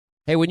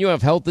Hey, when you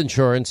have health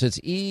insurance, it's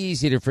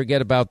easy to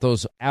forget about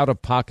those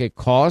out-of-pocket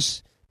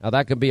costs. Now,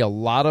 that can be a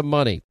lot of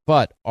money,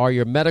 but are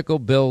your medical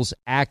bills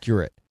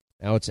accurate?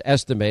 Now, it's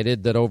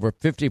estimated that over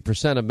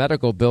 50% of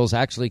medical bills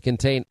actually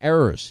contain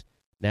errors.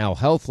 Now,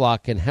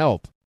 HealthLock can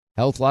help.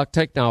 HealthLock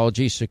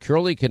technology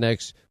securely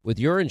connects with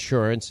your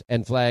insurance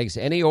and flags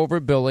any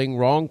overbilling,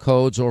 wrong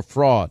codes, or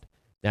fraud.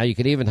 Now, you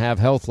can even have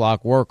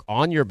HealthLock work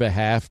on your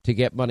behalf to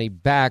get money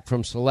back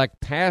from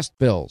select past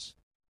bills.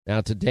 Now,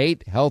 to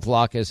date,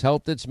 HealthLock has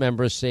helped its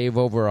members save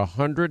over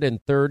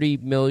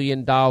 $130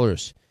 million.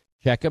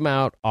 Check them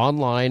out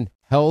online,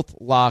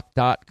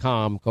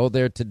 healthlock.com. Go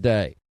there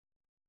today.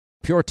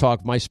 Pure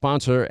Talk, my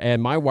sponsor and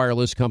my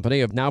wireless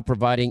company, are now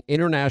providing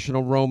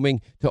international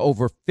roaming to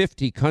over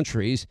 50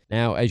 countries.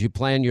 Now, as you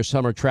plan your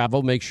summer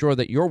travel, make sure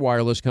that your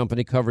wireless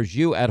company covers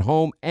you at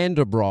home and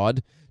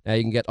abroad. Now,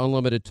 you can get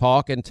unlimited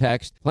talk and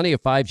text, plenty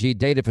of 5G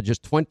data for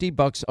just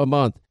 $20 a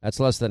month.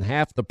 That's less than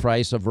half the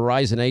price of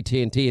Verizon,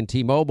 AT&T, and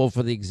T-Mobile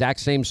for the exact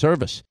same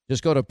service.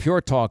 Just go to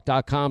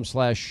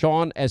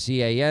puretalk.com/Sean,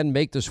 S-E-A-N.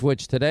 Make the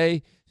switch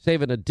today.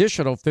 Save an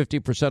additional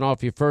 50%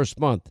 off your first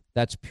month.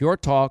 That's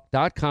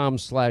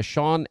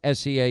puretalk.com/Sean,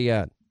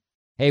 S-E-A-N.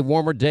 Hey,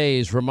 warmer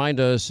days remind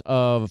us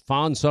of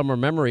fond summer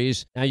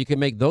memories. Now you can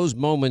make those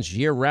moments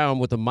year-round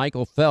with the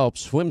Michael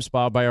Phelps Swim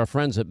Spa by our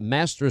friends at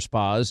Master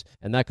Spas,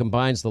 and that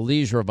combines the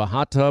leisure of a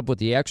hot tub with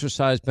the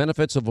exercise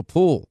benefits of a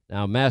pool.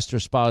 Now, Master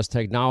Spa's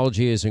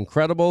technology is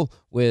incredible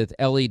with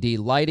LED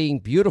lighting,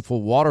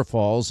 beautiful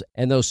waterfalls,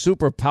 and those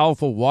super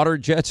powerful water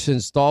jets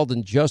installed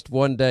in just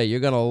one day. You're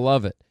going to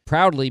love it.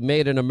 Proudly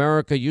made in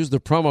America. Use the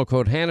promo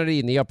code Hannity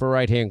in the upper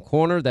right-hand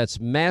corner. That's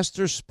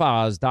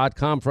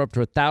masterspas.com for up to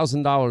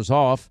 $1,000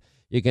 off.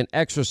 You can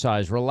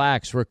exercise,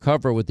 relax,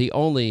 recover with the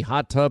only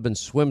hot tub and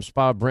swim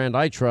spa brand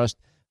I trust,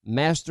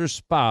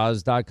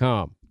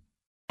 masterspas.com.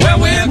 Well,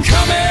 we're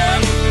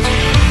coming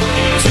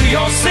to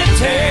your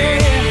city.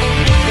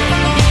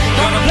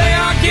 Gonna play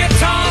our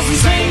guitars and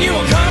sing you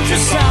a country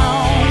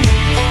song.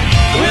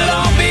 We'll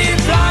all be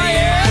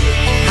flying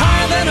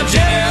higher than a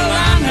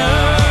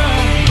jetliner.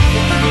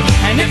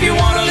 And if you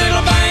want a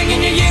little bang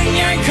in your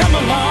yin-yang, come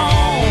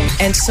along.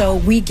 And so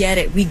we get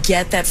it. We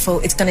get that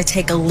it's going to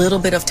take a little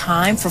bit of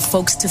time for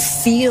folks to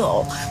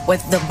feel what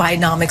the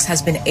Bidenomics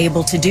has been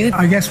able to do.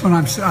 I guess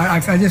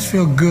I just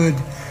feel good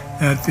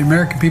that the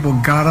American people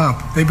got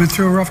up. They've been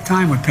through a rough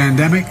time with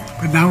pandemic,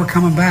 but now we're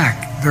coming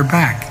back. They're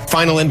back.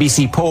 Final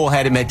NBC poll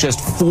had him at just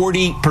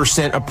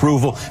 40%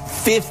 approval,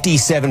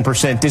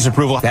 57%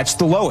 disapproval. That's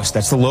the lowest.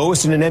 That's the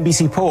lowest in an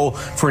NBC poll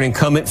for an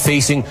incumbent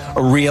facing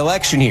a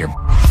re-election here.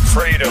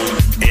 Freedom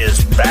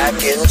is back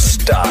in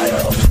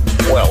style.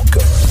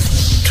 Welcome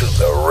to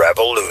the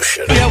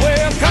revolution. Yeah,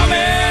 we're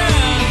coming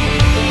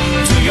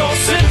to your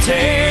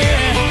city.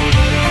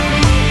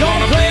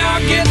 Gonna play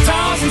our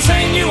guitars and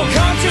sing you a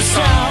country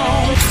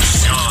song.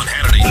 Sean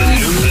Hannity.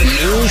 The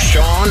new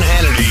Sean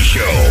Hannity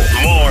Show.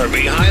 More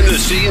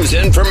behind-the-scenes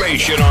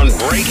information on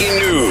breaking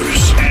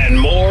news and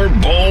more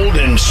bold,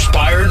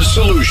 inspired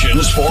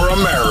solutions for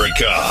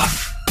America.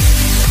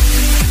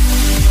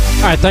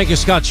 All right, thank you,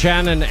 Scott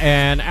Shannon,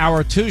 and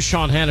Hour 2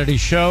 Sean Hannity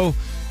Show.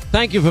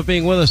 Thank you for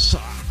being with us.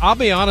 I'll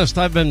be honest,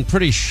 I've been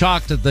pretty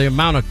shocked at the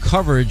amount of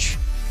coverage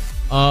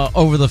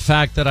over the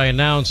fact that I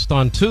announced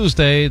on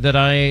Tuesday that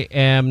I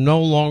am no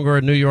longer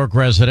a New York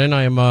resident.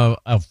 I am a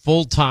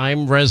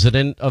full-time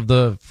resident of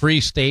the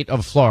free state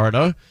of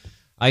Florida.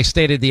 I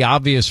stated the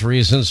obvious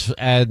reasons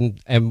and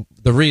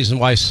the reason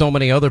why so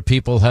many other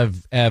people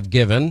have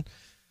given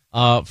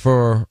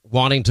for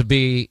wanting to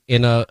be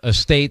in a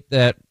state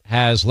that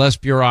has less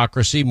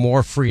bureaucracy,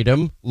 more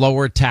freedom,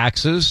 lower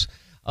taxes,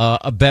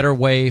 a better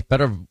way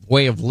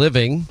of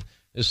living.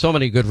 There's so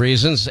many good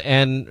reasons.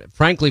 And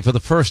frankly, for the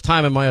first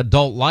time in my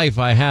adult life,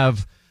 I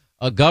have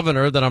a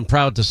governor that I'm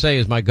proud to say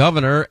is my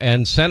governor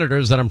and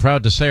senators that I'm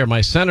proud to say are my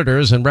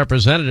senators and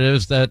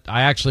representatives that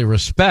I actually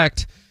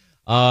respect.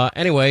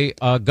 Anyway,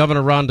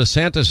 Governor Ron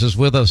DeSantis is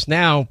with us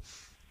now.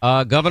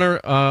 Governor,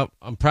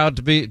 I'm proud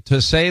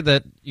to say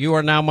that you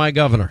are now my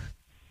governor.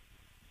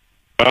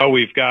 Oh,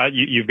 you've got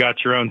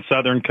your own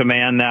Southern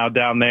Command now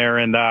down there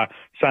in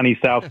sunny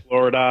South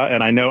Florida,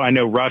 and I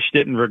know Rush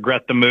didn't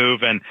regret the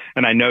move, and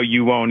I know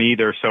you won't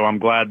either. So I'm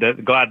glad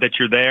that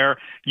you're there.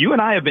 You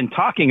and I have been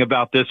talking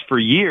about this for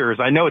years.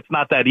 I know it's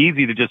not that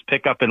easy to just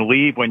pick up and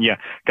leave when you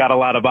got a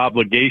lot of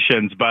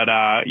obligations, but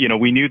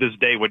we knew this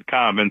day would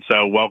come, and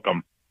so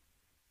welcome.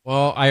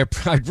 Well, I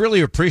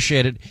really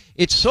appreciate it.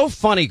 It's so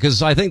funny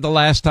because I think the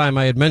last time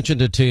I had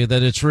mentioned it to you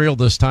that it's real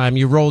this time,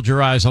 you rolled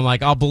your eyes. I'm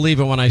like, I'll believe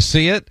it when I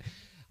see it.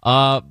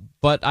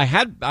 But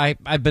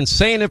I've been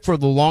saying it for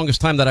the longest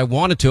time that I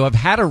wanted to. I've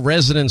had a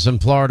residence in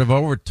Florida for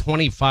over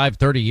 25,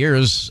 30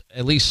 years,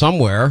 at least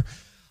somewhere.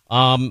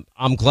 I'm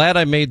glad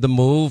I made the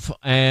move,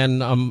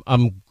 and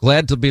I'm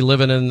glad to be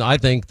living in, I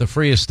think, the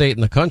freest state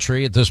in the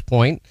country at this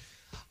point.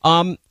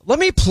 Let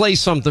me play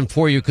something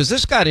for you because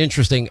this got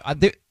interesting.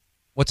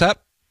 What's that?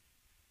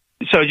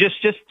 So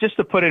just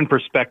to put in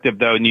perspective,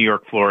 though, New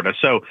York, Florida.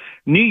 So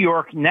New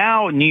York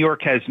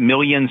has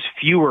millions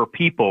fewer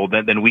people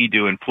than we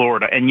do in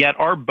Florida, and yet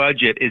our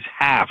budget is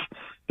half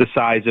the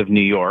size of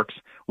New York's.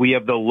 We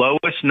have the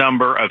lowest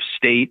number of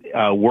state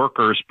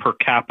workers per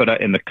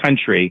capita in the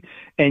country.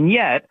 And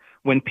yet,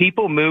 when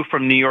people move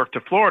from New York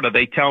to Florida,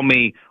 they tell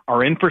me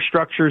our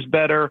infrastructure is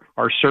better,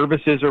 our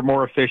services are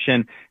more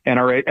efficient, and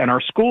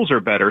our schools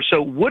are better.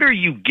 So what are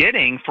you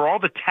getting for all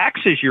the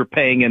taxes you're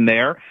paying in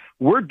there?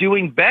 We're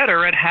doing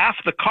better at half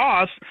the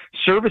cost,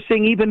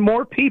 servicing even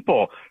more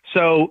people.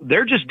 So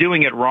they're just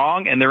doing it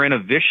wrong, and they're in a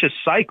vicious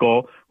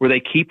cycle where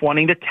they keep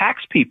wanting to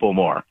tax people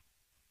more.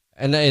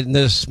 And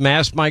this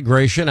mass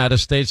migration out of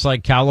states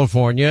like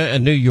California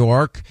and New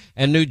York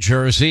and New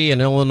Jersey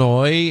and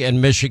Illinois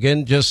and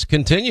Michigan just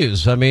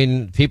continues. I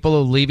mean, people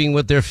are leaving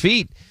with their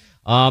feet.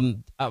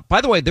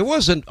 By the way, there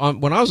wasn't,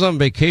 when I was on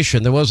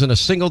vacation, there wasn't a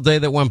single day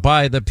that went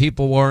by that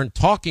people weren't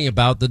talking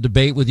about the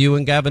debate with you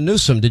and Gavin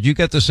Newsom. Did you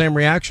get the same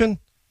reaction?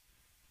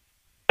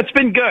 It's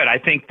been good. I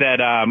think that,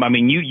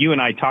 you and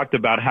I talked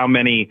about how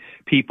many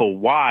people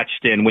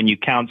watched, and when you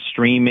count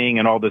streaming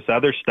and all this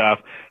other stuff,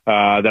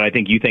 that I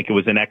think you think it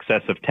was in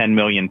excess of 10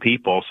 million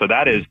people. So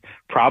that is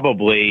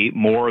probably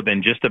more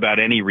than just about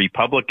any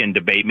Republican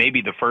debate.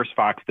 Maybe the first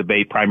Fox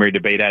debate, primary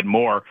debate, had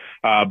more,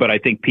 but I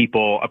think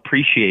people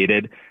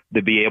appreciated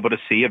to be able to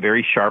see a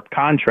very sharp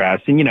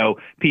contrast. And,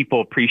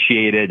 people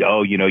appreciated,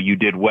 you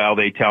did well.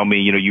 They tell me,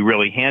 you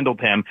really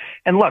handled him.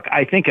 And look,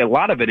 I think a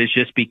lot of it is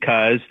just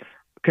because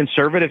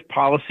conservative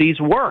policies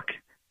work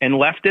and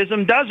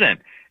leftism doesn't.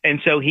 And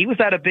so he was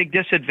at a big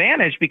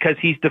disadvantage because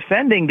he's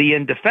defending the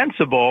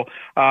indefensible,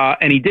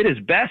 and he did his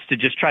best to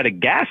just try to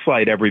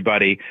gaslight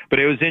everybody. But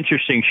it was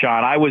interesting,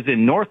 Sean. I was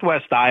in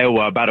Northwest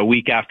Iowa about a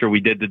week after we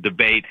did the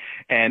debate,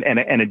 and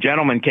a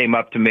gentleman came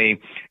up to me,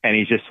 and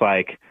he's just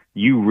like,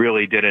 "You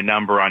really did a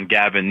number on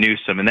Gavin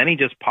Newsom." And then he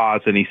just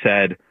paused and he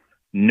said,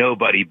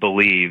 "Nobody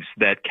believes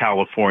that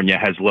California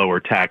has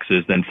lower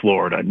taxes than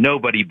Florida.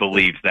 Nobody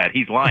believes that."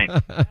 He's lying.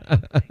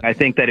 I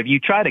think that if you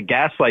try to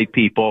gaslight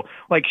people,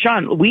 like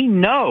Sean, we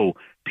know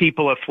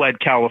people have fled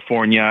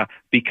California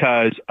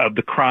because of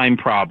the crime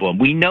problem.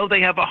 We know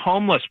they have a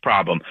homeless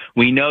problem.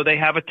 We know they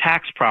have a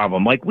tax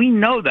problem. Like, we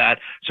know that.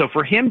 So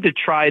for him to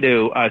try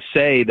to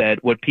say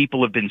that what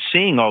people have been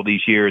seeing all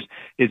these years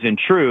isn't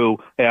true,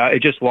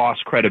 it just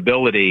lost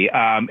credibility.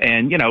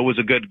 And, it was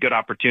a good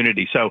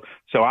opportunity. So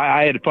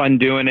I had fun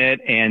doing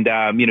it. And,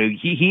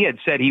 he had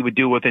said he would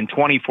do within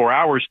 24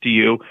 hours to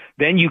you.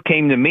 Then you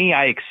came to me.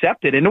 I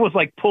accepted. And it was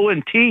like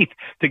pulling teeth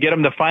to get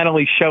him to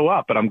finally show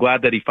up. But I'm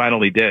glad that he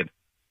finally did.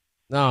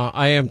 No,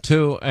 I am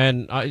too.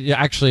 And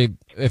actually,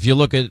 if you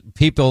look at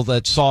people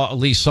that saw at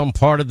least some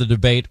part of the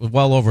debate,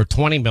 well over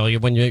 20 million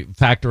when you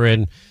factor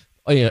in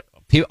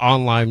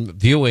online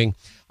viewing.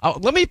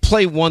 Let me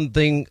play one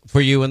thing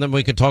for you, and then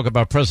we can talk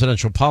about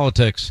presidential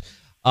politics.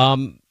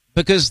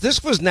 Because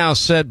this was now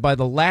said by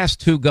the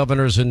last two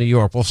governors in New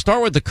York. We'll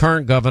start with the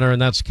current governor,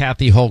 and that's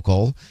Kathy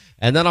Hochul.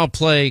 And then I'll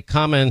play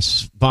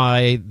comments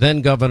by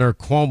then Governor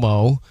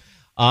Cuomo.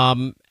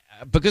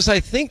 Because I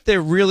think they're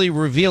really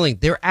revealing.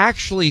 They're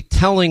actually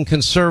telling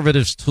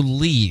conservatives to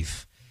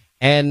leave.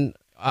 And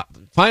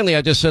finally,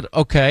 I just said,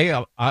 okay,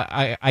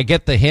 I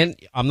get the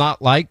hint. I'm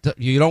not liked.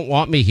 You don't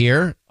want me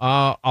here.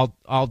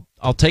 I'll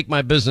take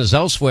my business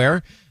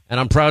elsewhere. And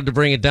I'm proud to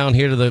bring it down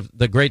here to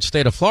the great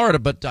state of Florida.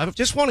 But I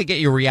just want to get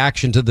your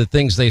reaction to the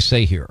things they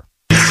say here.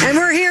 And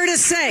we're here to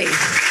say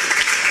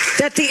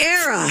that the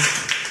era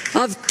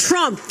of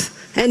Trump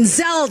and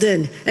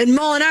Zeldin and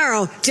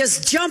Molinaro,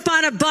 just jump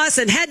on a bus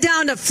and head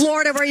down to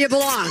Florida where you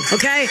belong,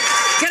 okay?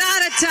 Get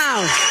out of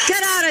town.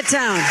 Get out of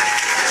town.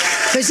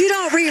 Because you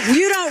don't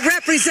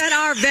represent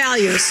our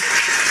values.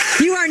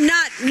 You are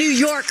not New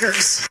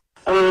Yorkers.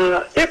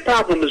 Their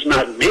problem is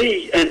not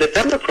me and the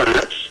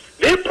Democrats.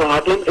 Their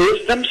problem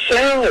is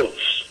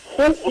themselves.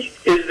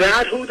 Is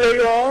that who they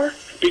are?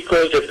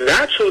 Because if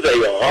that's who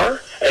they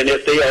are, and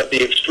if they are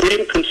the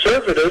extreme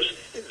conservatives,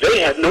 they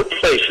have no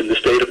place in the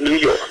state of New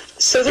York.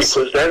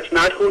 Because that's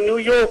not who New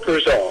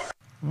Yorkers are.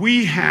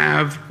 We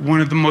have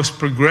one of the most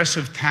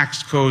progressive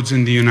tax codes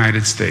in the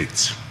United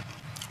States,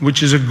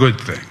 which is a good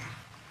thing,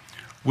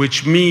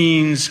 which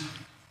means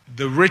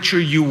the richer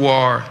you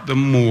are, the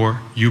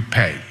more you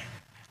pay.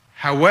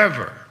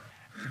 However,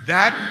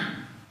 that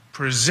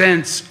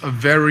presents a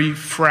very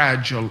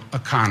fragile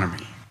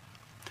economy,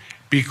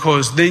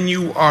 because then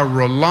you are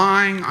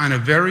relying on a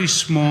very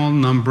small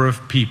number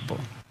of people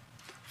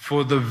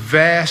for the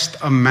vast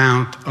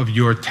amount of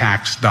your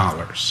tax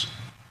dollars.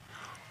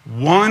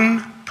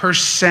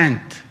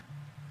 1%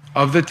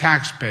 of the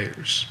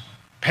taxpayers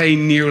pay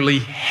nearly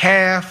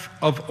half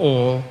of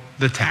all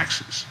the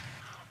taxes.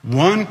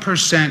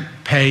 1%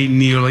 pay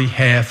nearly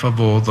half of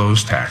all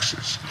those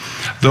taxes.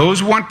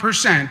 Those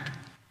 1%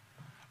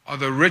 are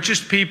the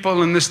richest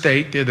people in the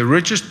state, they're the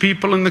richest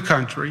people in the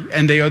country,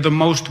 and they are the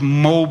most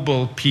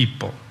mobile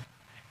people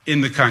in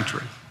the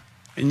country.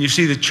 And you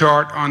see the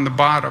chart on the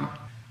bottom.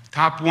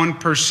 Top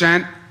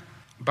 1%,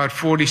 about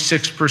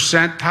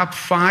 46%. Top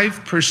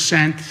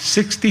 5%,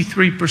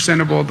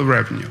 63% of all the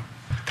revenue.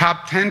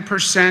 Top 10%,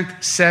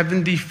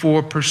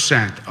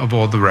 74% of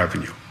all the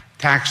revenue.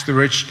 Tax the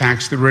rich,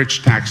 tax the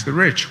rich, tax the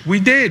rich. We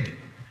did.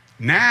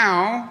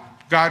 Now,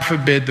 God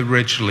forbid the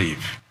rich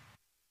leave.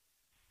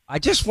 I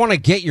just want to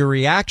get your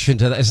reaction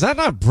to that. Is that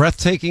not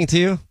breathtaking to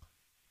you?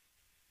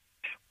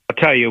 I'll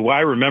tell you, I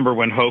remember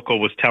when Hochul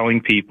was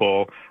telling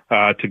people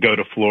to go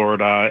to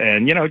Florida,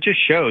 and, it just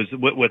shows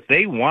what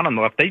they want on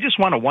the left. They just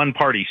want a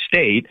one-party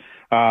state.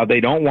 They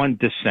don't want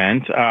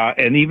dissent.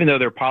 And even though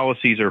their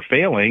policies are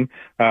failing,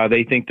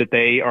 they think that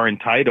they are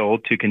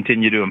entitled to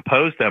continue to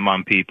impose them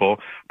on people.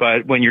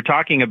 But when you're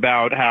talking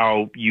about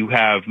how you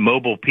have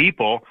mobile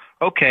people,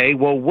 okay,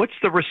 well, what's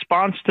the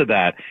response to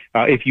that?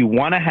 If you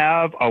want to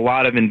have a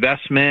lot of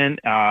investment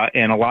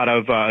and a lot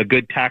of a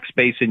good tax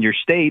base in your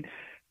state,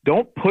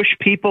 don't push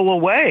people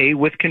away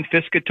with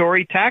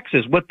confiscatory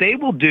taxes. What they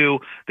will do,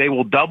 they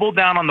will double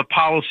down on the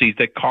policies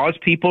that cause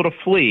people to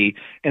flee.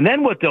 And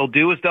then what they'll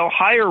do is they'll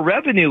hire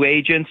revenue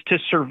agents to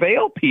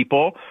surveil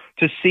people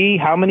to see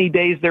how many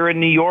days they're in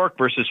New York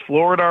versus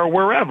Florida or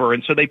wherever.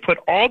 And so they put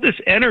all this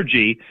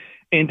energy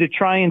into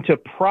trying to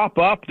prop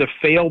up the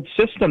failed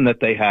system that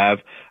they have,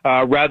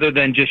 rather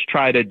than just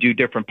try to do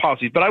different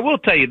policies. But I will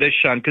tell you this,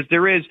 Sean, because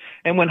there is,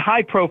 and when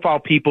high-profile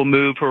people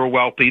move who are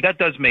wealthy, that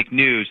does make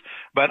news.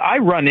 But I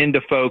run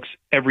into folks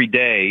every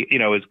day,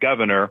 as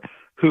governor,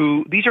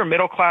 who, these are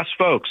middle-class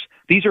folks.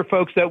 These are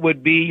folks that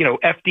would be,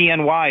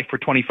 FDNY for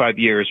 25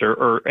 years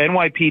or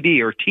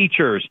NYPD or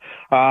teachers,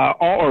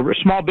 or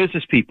small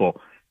business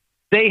people.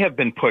 They have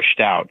been pushed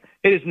out.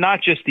 It is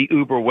not just the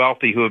uber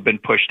wealthy who have been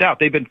pushed out.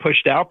 They've been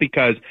pushed out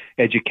because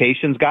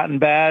education's gotten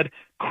bad,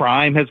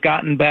 crime has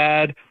gotten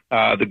bad,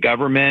 the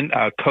government,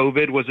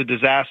 COVID was a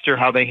disaster,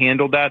 how they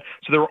handled that.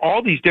 So there are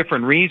all these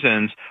different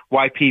reasons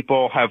why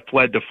people have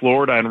fled to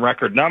Florida in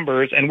record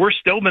numbers, and we're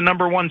still the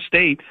number one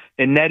state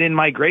in net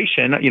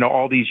in-migration,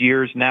 all these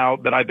years now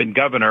that I've been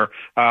governor.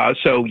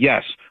 So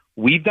yes,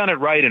 we've done it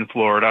right in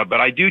Florida,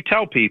 but I do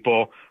tell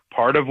people,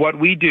 part of what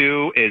we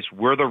do is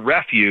we're the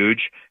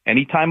refuge.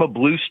 Anytime a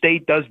blue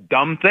state does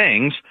dumb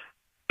things,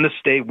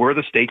 we're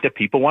the state that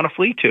people want to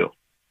flee to.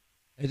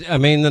 I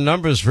mean, the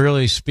numbers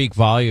really speak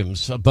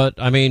volumes. But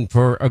I mean,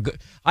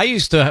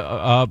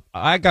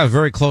 I got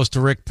very close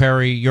to Rick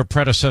Perry, your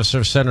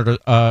predecessor, Senator,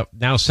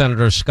 now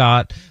Senator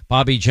Scott,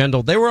 Bobby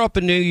Jindal. They were up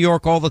in New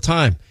York all the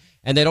time,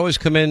 and they'd always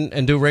come in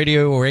and do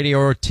radio or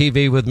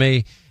TV with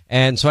me.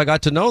 And so I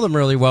got to know them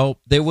really well.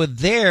 They were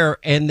there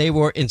and they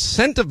were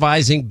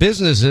incentivizing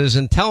businesses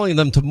and telling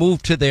them to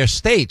move to their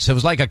states. It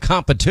was like a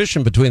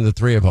competition between the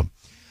three of them.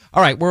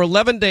 All right, we're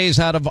 11 days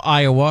out of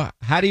Iowa.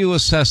 How do you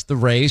assess the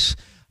race?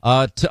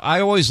 I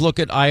always look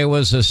at Iowa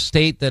as a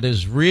state that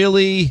is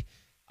really,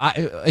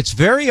 it's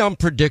very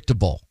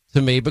unpredictable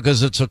to me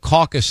because it's a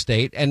caucus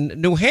state. And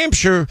New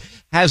Hampshire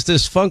has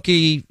this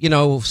funky,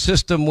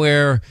 system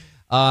where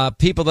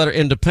people that are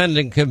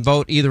independent can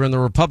vote either in the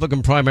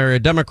Republican primary or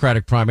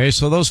Democratic primary.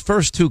 So those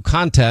first two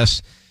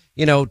contests,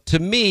 to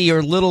me are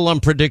a little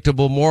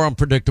unpredictable, more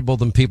unpredictable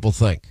than people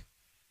think.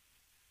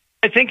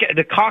 I think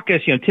the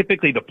caucus,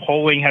 typically the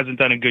polling hasn't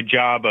done a good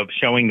job of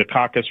showing the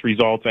caucus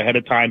results ahead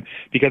of time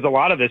because a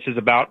lot of this is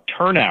about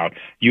turnout.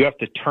 You have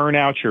to turn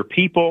out your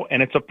people,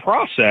 and it's a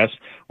process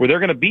where they're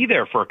going to be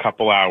there for a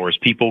couple hours.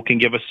 People can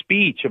give a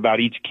speech about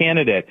each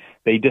candidate.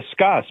 They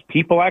discuss.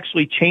 People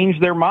actually change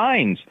their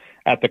minds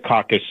at the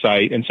caucus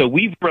site. And so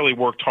we've really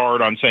worked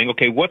hard on saying,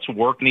 okay, what's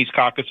worked in these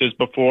caucuses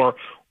before?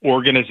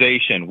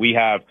 Organization.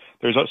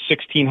 There's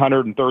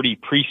 1,630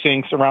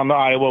 precincts around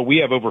Iowa. We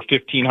have over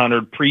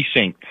 1,500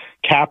 precinct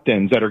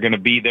captains that are going to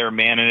be there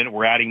manning it.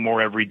 We're adding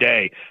more every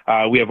day.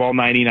 We have all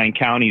 99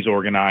 counties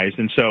organized.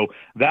 And so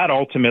that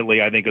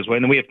ultimately, I think, is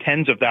and then we have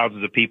tens of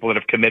thousands of people that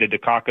have committed to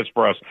caucus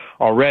for us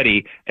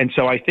already. And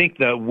so I think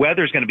the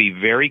weather's going to be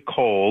very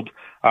cold.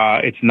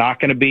 It's not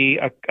going to be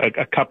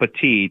a cup of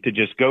tea to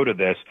just go to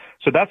this.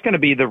 So that's going to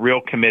be the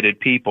real committed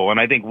people. And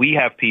I think we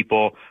have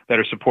people that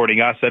are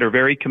supporting us that are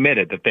very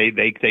committed, that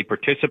they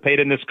participate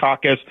in this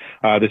caucus.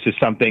 This is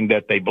something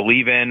that they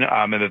believe in,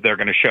 and that they're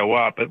going to show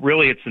up. But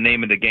really, it's the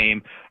name of the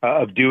game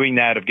of doing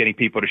that, of getting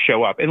people to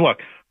show up. And look,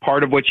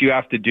 part of what you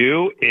have to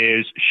do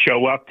is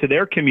show up to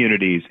their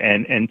communities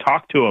and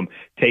talk to them,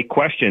 take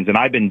questions. And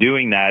I've been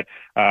doing that.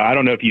 I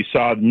don't know if you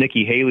saw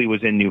Nikki Haley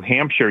was in New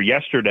Hampshire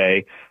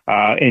yesterday,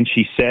 and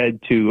she said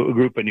to a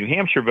group of New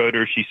Hampshire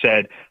voters, she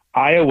said,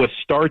 Iowa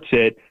starts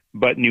it,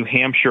 but New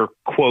Hampshire,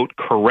 quote,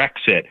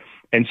 corrects it.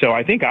 And so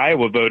I think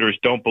Iowa voters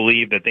don't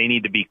believe that they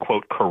need to be,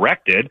 quote,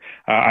 corrected.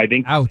 I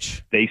think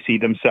they see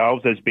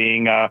themselves as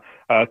being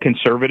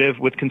conservative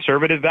with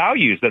conservative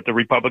values that the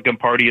Republican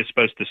Party is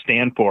supposed to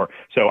stand for.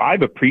 So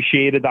I've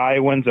appreciated the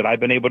Iowans that I've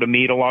been able to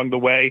meet along the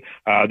way.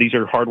 These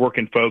are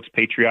hardworking folks,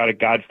 patriotic,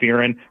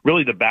 God-fearing,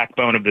 really the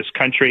backbone of this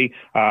country.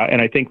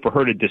 And I think for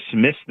her to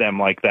dismiss them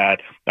like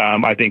that,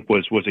 I think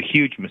was a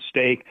huge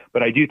mistake.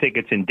 But I do think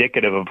it's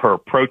indicative of her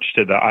approach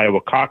to the Iowa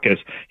caucus.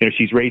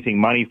 She's raising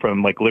money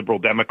from like liberal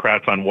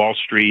Democrats on Wall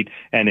Street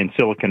and in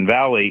Silicon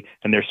Valley,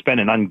 and they're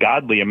spending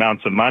ungodly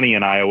amounts of money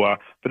in Iowa.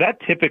 But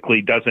that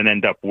typically doesn't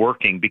end up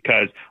working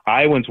because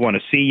Iowans want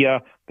to see you.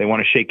 They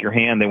want to shake your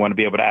hand. They want to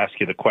be able to ask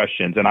you the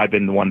questions. And I've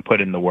been the one put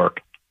in the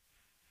work.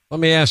 Let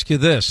me ask you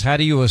this. How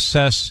do you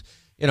assess,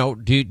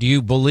 do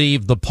you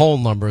believe the poll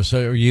numbers?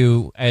 And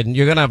you're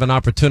going to have an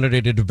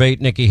opportunity to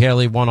debate Nikki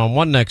Haley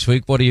one-on-one next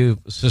week. What do you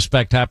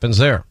suspect happens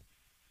there?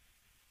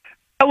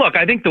 Look,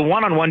 I think the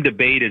one-on-one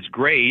debate is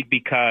great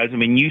because,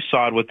 you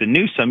saw it with the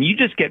Newsom. You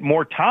just get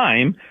more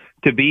time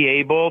to be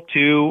able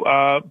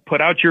to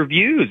put out your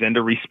views and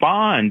to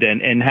respond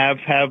and have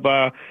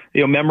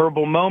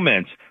memorable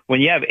moments. When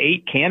you have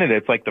 8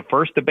 candidates like the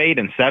first debate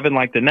and 7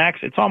 like the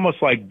next, it's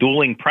almost like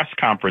dueling press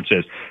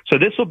conferences. So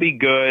this will be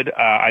good.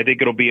 I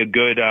think it'll be a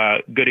good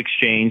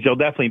exchange. There'll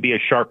definitely be a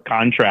sharp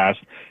contrast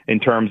in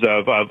terms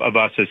of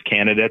us as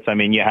candidates.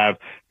 You have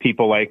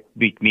people like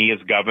me as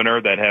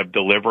governor that have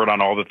delivered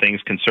on all the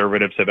things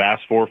conservatives have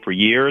asked for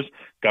years.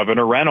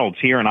 Governor Reynolds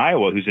here in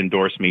Iowa, who's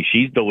endorsed me,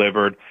 she's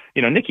delivered.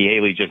 Nikki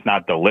Haley just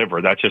not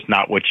delivered. That's just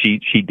not what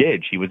she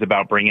did. She was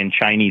about bringing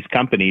Chinese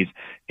companies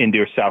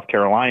into South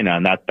Carolina,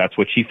 and that's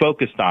what she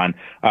focused on.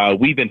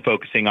 We've been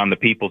focusing on the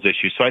people's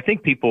issues. So I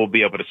think people will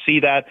be able to see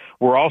that.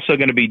 We're also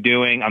going to be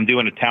I'm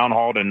doing a town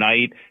hall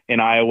tonight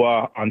in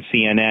Iowa on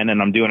CNN,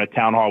 and I'm doing a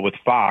town hall with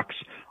Fox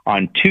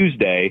on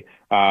Tuesday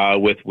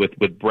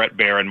with Brett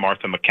Baer and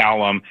Martha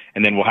McCallum,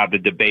 and then we'll have the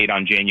debate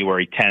on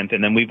January 10th.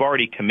 And then we've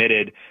already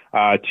committed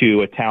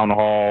to a town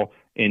hall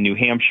in New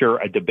Hampshire,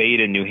 a debate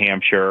in New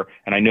Hampshire.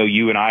 And I know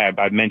you and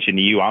I've mentioned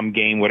to you, I'm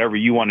game, whatever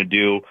you want to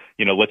do,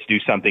 let's do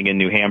something in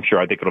New Hampshire.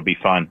 I think it'll be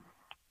fun.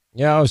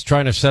 Yeah, I was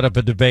trying to set up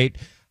a debate.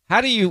 How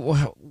do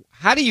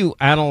you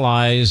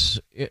analyze,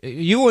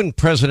 you and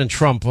President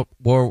Trump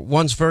were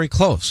once very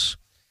close,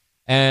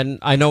 and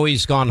I know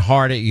he's gone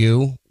hard at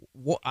you.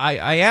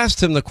 I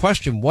asked him the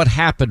question, what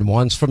happened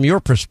once? From your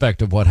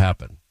perspective, what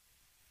happened?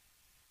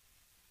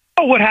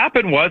 What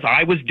happened was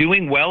I was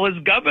doing well as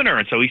governor,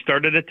 and so he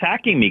started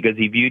attacking me because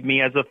he viewed me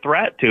as a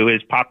threat to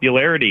his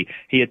popularity.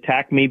 He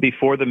attacked me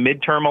before the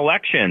midterm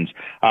elections,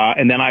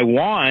 and then I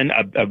won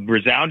a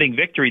resounding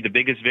victory, the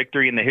biggest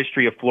victory in the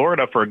history of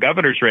Florida for a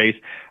governor's race,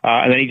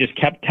 and then he just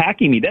kept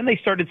attacking me. Then they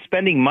started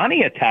spending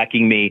money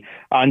attacking me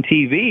on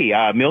TV,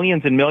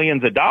 millions and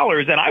millions of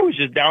dollars, and I was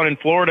just down in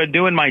Florida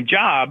doing my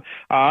job,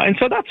 and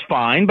so that's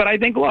fine. But I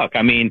think, look,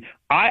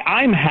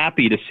 I'm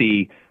happy to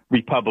see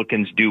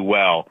Republicans do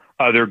well,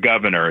 other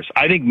governors.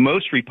 I think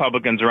most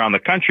Republicans around the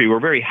country were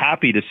very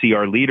happy to see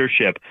our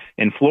leadership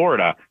in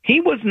Florida.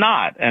 He was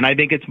not, and I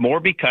think it's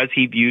more because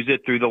he views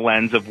it through the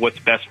lens of what's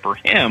best for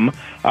him,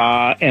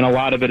 and a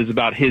lot of it is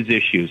about his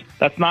issues.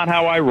 That's not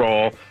how I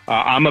roll.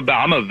 I'm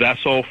a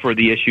vessel for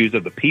the issues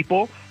of the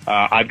people.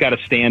 I've got to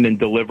stand and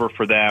deliver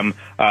for them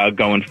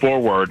going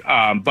forward.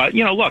 But,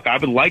 look, I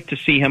would like to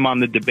see him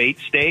on the debate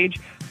stage.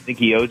 I think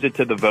he owes it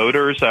to the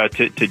voters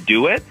to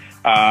do it.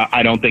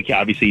 I don't think,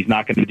 obviously, he's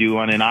not going to do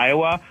one in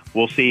Iowa.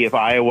 We'll see if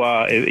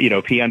Iowa,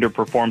 if he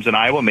underperforms in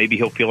Iowa, maybe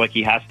he'll feel like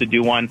he has to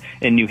do one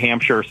in New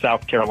Hampshire or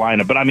South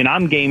Carolina. But,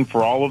 I'm game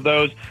for all of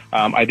those.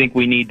 I think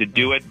we need to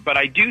do it. But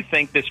I do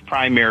think this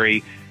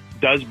primary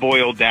does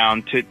boil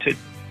down to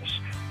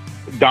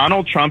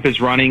Donald Trump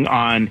is running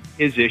on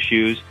his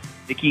issues.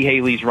 Nikki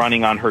Haley's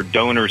running on her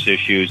donors'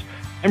 issues.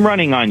 I'm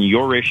running on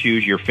your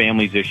issues, your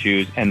family's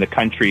issues, and the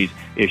country's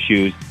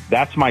issues.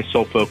 That's my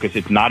sole focus.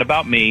 It's not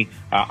about me.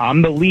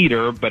 I'm the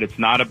leader, but it's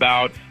not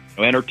about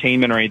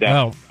entertainment or anything.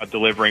 It's about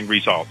delivering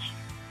results.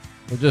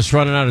 We're just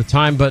running out of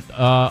time, but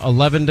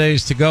 11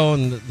 days to go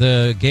and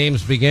the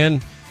games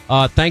begin.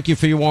 Thank you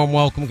for your warm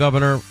welcome,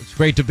 Governor. It's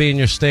great to be in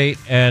your state,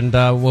 and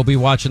we'll be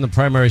watching the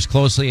primaries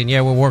closely. And,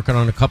 we're working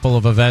on a couple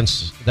of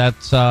events that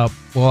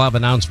we'll have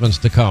announcements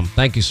to come.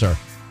 Thank you, sir.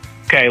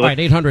 Okay. All right,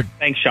 800.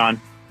 Thanks, Sean.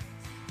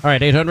 All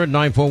right,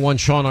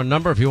 800-941-SEAN, our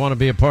number if you want to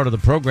be a part of the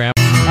program.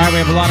 All right, we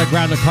have a lot of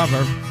ground to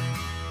cover.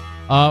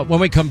 When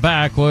we come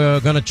back, we're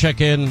going to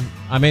check in.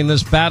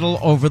 This battle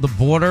over the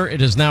border,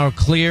 it is now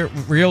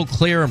real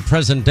clear and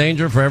present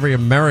danger for every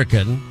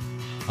American.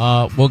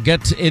 We'll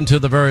get into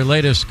the very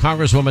latest.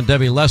 Congresswoman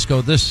Debbie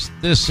Lesko,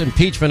 this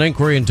impeachment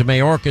inquiry into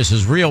Mayorkas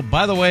is real.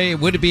 By the way,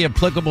 would it be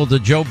applicable to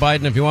Joe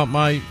Biden? If you want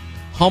my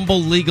humble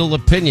legal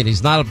opinion,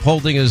 he's not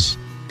upholding his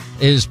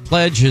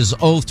pledge, his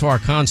oath to our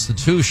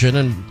Constitution,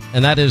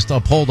 and that is to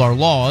uphold our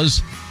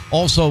laws.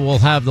 Also, we'll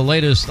have the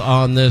latest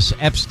on this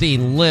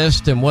Epstein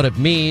list and what it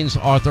means.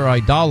 Arthur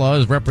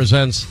Aidala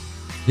represents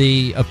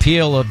the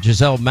appeal of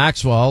Giselle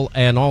Maxwell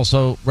and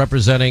also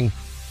representing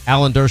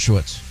Alan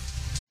Dershowitz.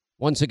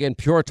 Once again,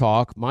 Pure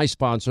Talk, my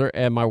sponsor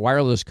and my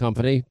wireless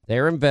company,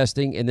 they're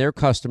investing in their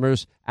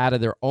customers out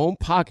of their own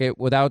pocket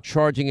without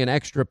charging an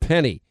extra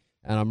penny.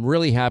 And I'm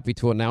really happy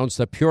to announce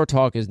that Pure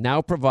Talk is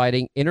now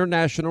providing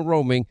international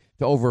roaming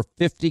to over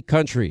 50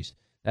 countries.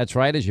 That's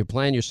right. As you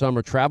plan your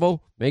summer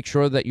travel, make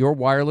sure that your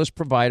wireless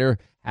provider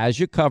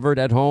has you covered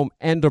at home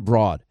and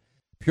abroad.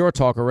 Pure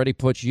Talk already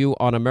puts you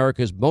on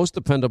America's most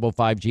dependable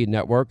 5G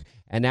network,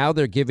 and now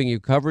they're giving you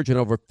coverage in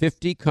over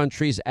 50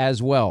 countries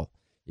as well.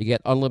 You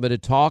get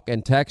unlimited talk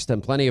and text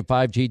and plenty of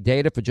 5G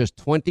data for just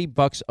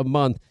 $20 a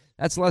month.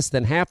 That's less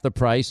than half the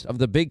price of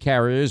the big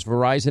carriers,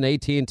 Verizon,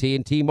 AT&T,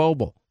 and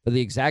T-Mobile, for the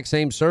exact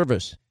same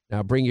service.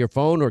 Now bring your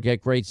phone or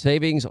get great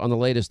savings on the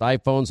latest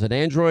iPhones and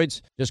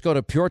Androids. Just go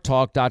to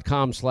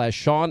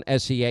puretalk.com/Sean,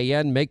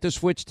 S-E-A-N. Make the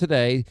switch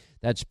today.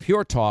 That's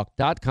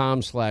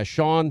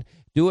puretalk.com/Sean.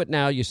 Do it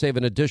now. You save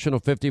an additional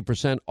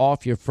 50%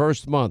 off your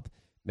first month.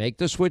 Make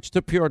the switch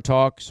to Pure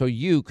Talk so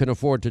you can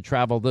afford to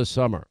travel this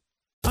summer.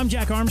 I'm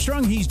Jack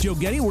Armstrong. He's Joe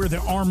Getty. We're the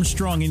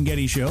Armstrong and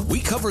Getty Show. We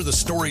cover the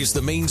stories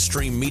the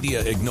mainstream media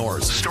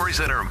ignores. Stories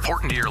that are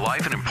important to your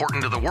life and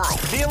important to the world.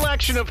 The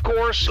election, of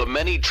course. The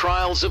many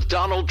trials of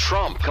Donald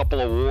Trump. Couple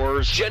of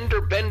wars.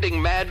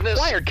 Gender-bending madness.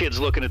 Why are kids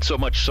looking at so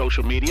much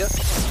social media?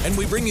 And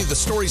we bring you the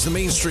stories the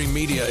mainstream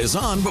media is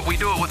on, but we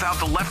do it without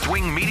the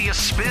left-wing media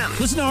spin.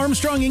 Listen to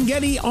Armstrong and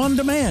Getty on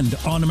demand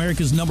on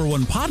America's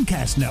 #1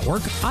 podcast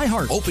network,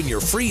 iHeart. Open your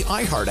free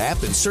iHeart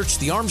app and search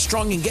the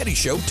Armstrong and Getty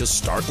Show to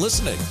start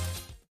listening.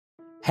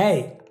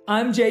 Hey,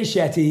 I'm Jay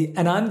Shetty,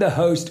 and I'm the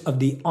host of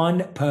the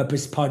On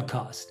Purpose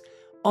podcast.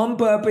 On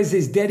Purpose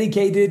is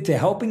dedicated to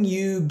helping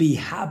you be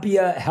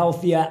happier,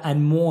 healthier,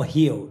 and more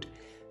healed.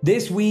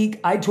 This week,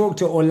 I talked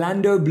to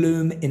Orlando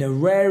Bloom in a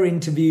rare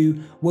interview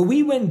where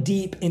we went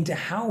deep into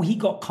how he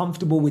got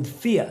comfortable with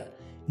fear,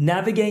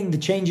 navigating the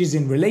changes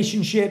in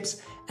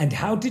relationships, and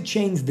how to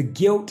change the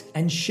guilt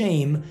and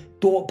shame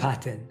thought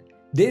pattern.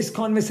 This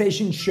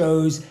conversation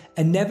shows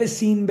a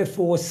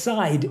never-seen-before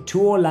side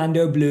to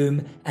Orlando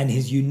Bloom and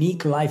his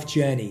unique life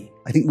journey.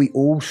 I think we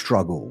all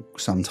struggle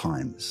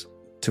sometimes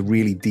to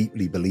really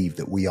deeply believe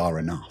that we are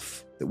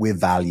enough, that we're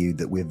valued,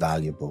 that we're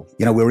valuable.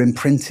 You know, we're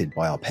imprinted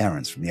by our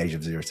parents from the age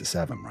of 0 to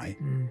 7, right?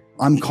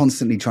 I'm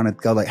constantly trying to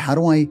go like, how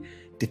do I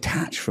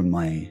detach from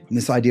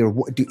this idea of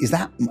is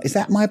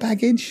that my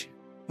baggage?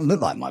 It doesn't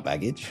look like my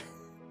baggage.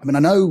 I mean, I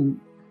know,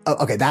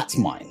 okay, that's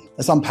mine.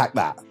 Let's unpack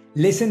that.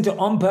 Listen to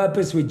On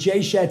Purpose with Jay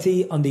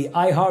Shetty on the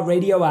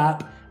iHeartRadio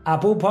app,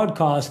 Apple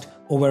Podcast,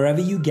 or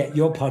wherever you get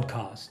your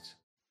podcasts.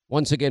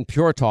 Once again,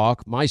 Pure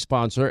Talk, my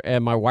sponsor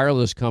and my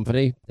wireless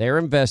company, they're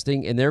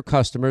investing in their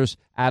customers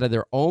out of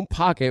their own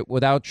pocket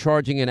without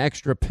charging an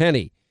extra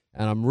penny.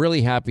 And I'm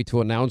really happy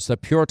to announce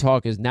that Pure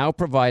Talk is now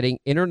providing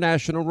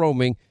international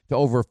roaming to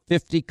over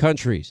 50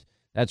 countries.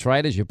 That's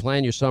right. As you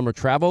plan your summer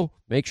travel,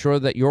 make sure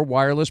that your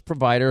wireless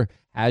provider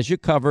has you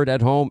covered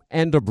at home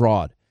and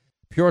abroad.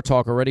 Pure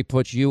Talk already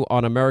puts you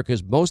on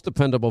America's most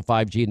dependable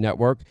 5G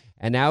network,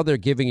 and now they're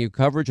giving you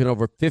coverage in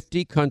over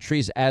 50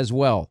 countries as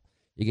well.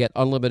 You get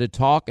unlimited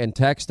talk and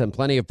text and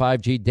plenty of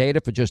 5G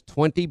data for just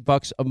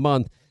 $20 a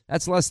month.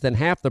 That's less than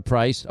half the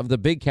price of the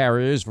big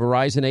carriers,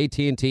 Verizon,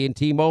 AT&T, and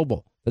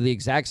T-Mobile, for the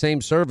exact same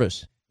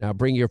service. Now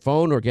bring your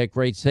phone or get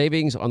great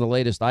savings on the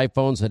latest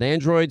iPhones and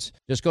Androids.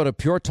 Just go to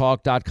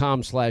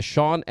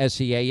puretalk.com/Sean,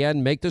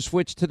 S-E-A-N. Make the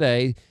switch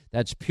today.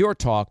 That's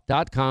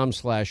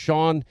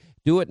puretalk.com/Sean.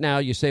 Do it now.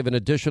 You save an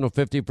additional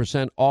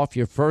 50% off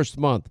your first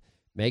month.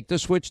 Make the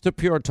switch to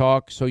Pure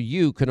Talk so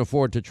you can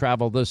afford to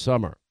travel this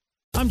summer.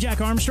 I'm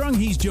Jack Armstrong.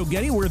 He's Joe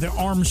Getty. We're the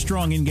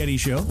Armstrong and Getty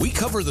Show. We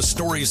cover the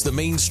stories the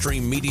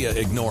mainstream media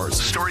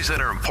ignores. Stories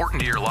that are important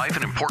to your life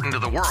and important to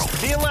the world.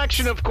 The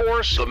election, of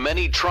course. The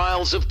many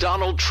trials of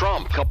Donald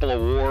Trump. Couple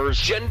of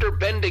wars.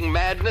 Gender-bending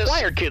madness.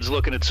 Why are kids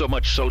looking at so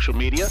much social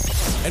media?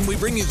 And we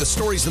bring you the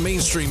stories the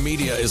mainstream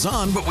media is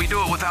on, but we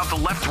do it without the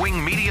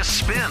left-wing media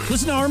spin.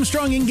 Listen to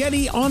Armstrong and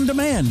Getty on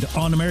demand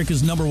on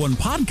America's #1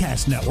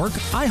 podcast network,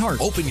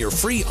 iHeart. Open your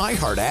free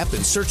iHeart app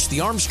and search the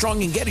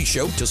Armstrong and Getty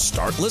Show to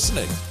start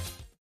listening.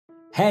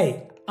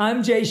 Hey,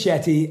 I'm Jay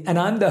Shetty, and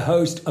I'm the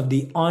host of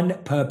the On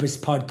Purpose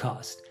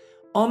podcast.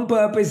 On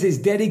Purpose is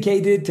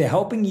dedicated to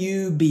helping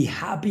you be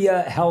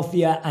happier,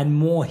 healthier, and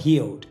more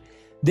healed.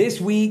 This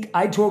week,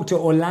 I talked to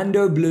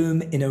Orlando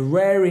Bloom in a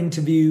rare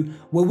interview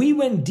where we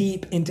went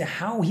deep into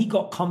how he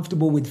got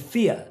comfortable with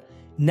fear,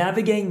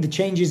 navigating the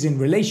changes in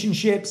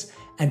relationships,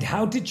 and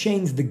how to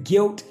change the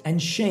guilt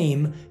and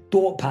shame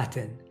thought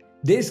pattern.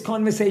 This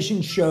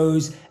conversation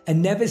shows a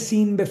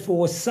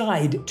never-seen-before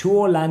side to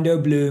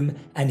Orlando Bloom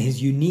and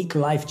his unique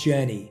life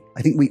journey.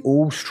 I think we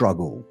all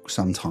struggle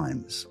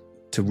sometimes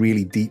to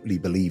really deeply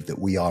believe that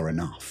we are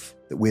enough,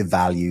 that we're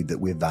valued, that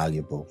we're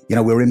valuable. You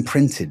know, we're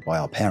imprinted by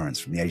our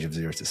parents from the age of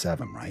 0 to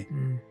 7, right?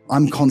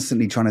 I'm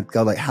constantly trying to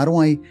go like, how do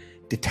I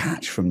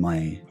detach from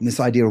this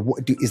idea of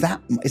is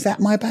that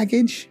my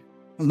baggage?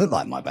 It doesn't look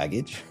like my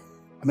baggage.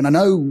 I mean, I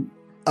know,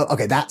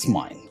 okay, that's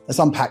mine. Let's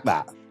unpack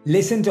that.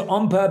 Listen to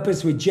On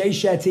Purpose with Jay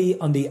Shetty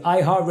on the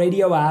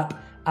iHeartRadio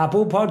app,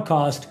 Apple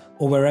Podcast,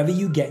 or wherever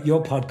you get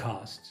your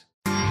podcasts.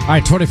 All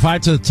right,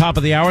 25 to the top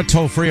of the hour.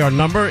 Toll free. Our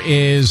number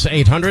is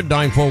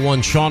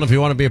 800-941-SEAN if you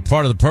want to be a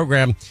part of the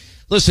program.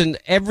 Listen,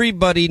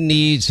 everybody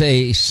needs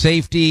a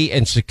safety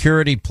and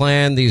security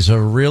plan. These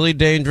are really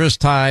dangerous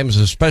times,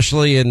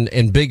 especially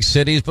in big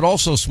cities, but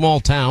also small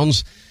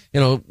towns. You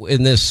know,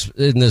 in this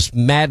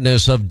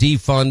madness of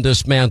defund,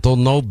 dismantle,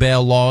 no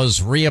bail laws,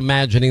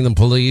 reimagining the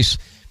police.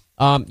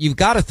 You've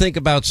got to think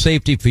about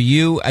safety for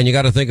you, and you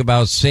got to think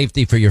about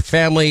safety for your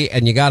family,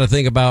 and you got to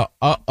think about,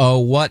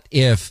 what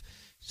if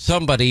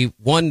somebody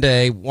one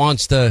day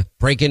wants to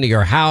break into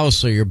your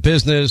house or your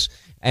business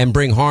and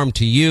bring harm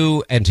to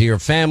you and to your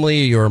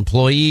family, your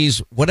employees,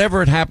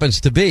 whatever it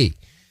happens to be.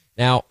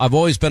 Now, I've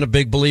always been a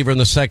big believer in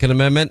the Second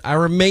Amendment. I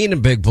remain a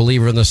big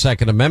believer in the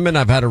Second Amendment.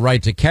 I've had a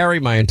right to carry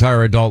my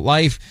entire adult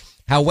life.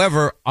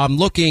 However, I'm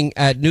looking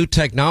at new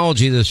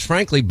technology that's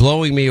frankly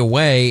blowing me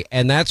away,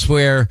 and that's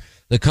where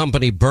the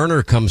company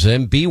Byrna comes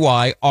in.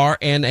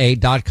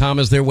 BYRNA.com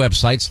is their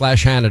website,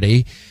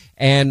 /Hannity.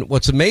 And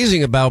what's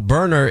amazing about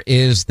Byrna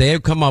is they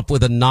have come up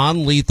with a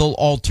non-lethal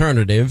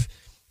alternative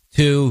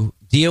to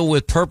deal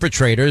with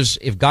perpetrators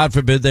if, God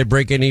forbid, they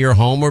break into your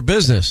home or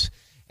business.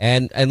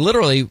 And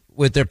literally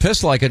with their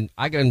pistol, I can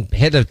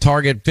hit a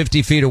target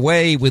 50 feet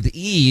away with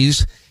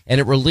ease, and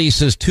it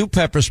releases 2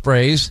 pepper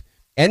sprays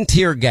and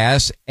tear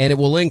gas, and it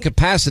will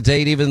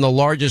incapacitate even the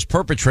largest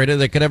perpetrator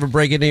that could ever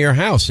break into your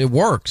house. It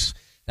works.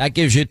 That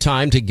gives you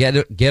time to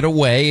get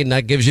away, and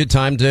that gives you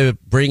time to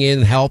bring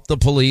in help, the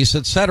police,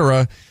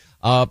 etc.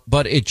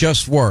 But it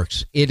just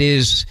works.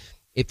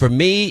 For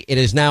me, it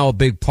is now a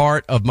big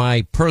part of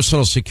my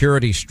personal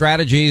security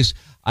strategies.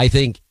 I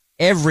think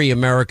every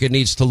American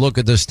needs to look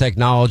at this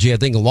technology. I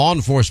think law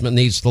enforcement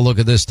needs to look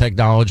at this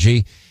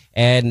technology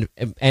and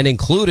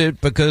include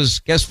it, because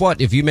guess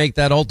what? If you make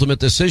that ultimate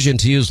decision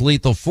to use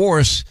lethal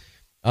force,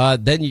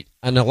 then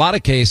in a lot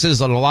of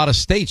cases, in a lot of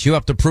states, you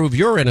have to prove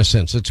your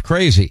innocence. It's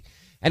crazy.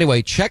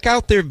 Anyway, check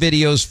out their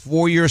videos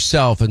for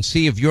yourself and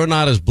see if you're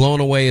not as blown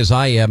away as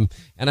I am.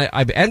 And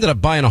I ended up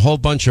buying a whole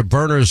bunch of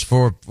burners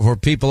for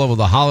people over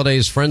the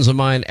holidays, friends of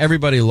mine.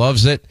 Everybody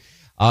loves it.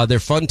 They're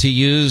fun to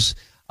use.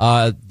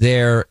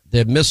 Their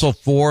Missile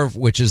 4,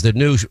 which is the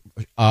new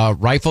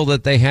rifle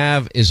that they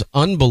have, is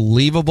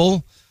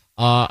unbelievable.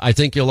 I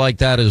think you'll like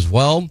that as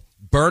well.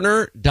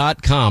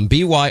 Byrna.com,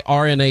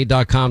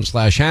 BYRNA.com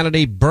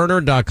 /Hannity,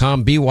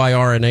 Byrna.com,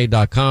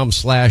 BYRNA.com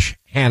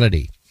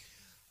 /Hannity.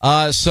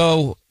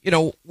 So,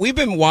 we've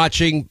been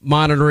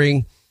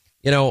monitoring,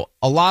 a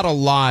lot of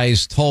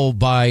lies told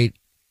by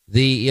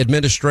the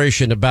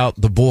administration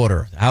about the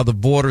border, how the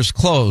border's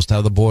closed,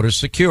 how the border's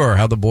secure,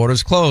 how the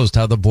border's closed,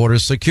 how the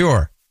border's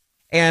secure.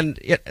 And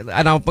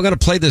I'm going to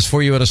play this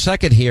for you in a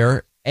second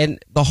here. And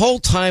the whole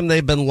time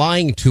they've been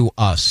lying to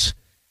us.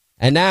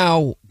 And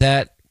now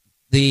that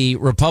the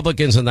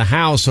Republicans in the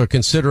House are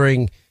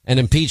considering an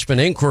impeachment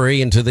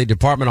inquiry into the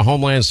Department of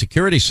Homeland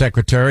Security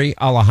Secretary,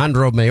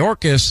 Alejandro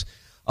Mayorkas,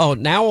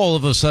 now all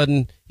of a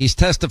sudden he's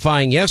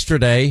testifying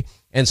yesterday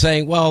and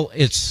saying, well,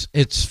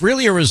 it's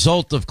really a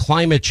result of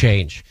climate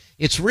change.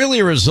 It's really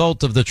a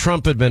result of the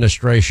Trump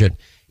administration.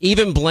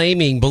 Even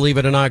blaming, believe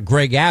it or not,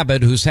 Greg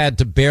Abbott, who's had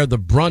to bear the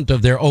brunt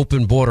of their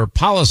open border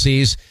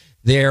policies,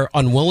 their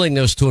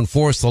unwillingness to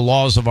enforce the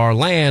laws of our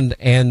land,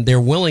 and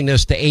their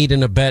willingness to aid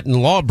and abet in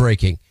law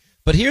breaking.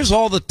 But here's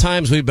all the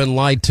times we've been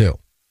lied to.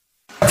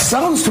 It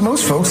sounds to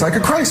most folks like a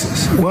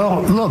crisis.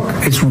 Well, look,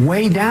 it's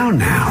way down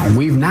now.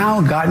 We've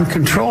now gotten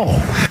control.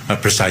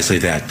 Precisely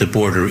that. The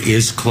border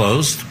is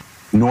closed.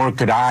 Nor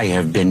could I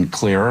have been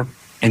clearer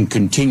and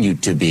continue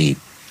to be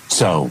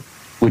so,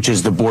 which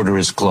is the border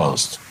is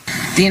closed.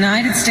 The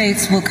United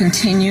States will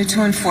continue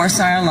to enforce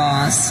our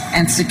laws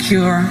and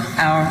secure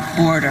our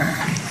border.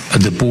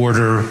 The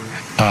border,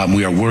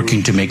 we are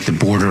working to make the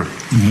border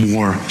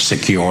more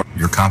secure.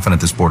 You're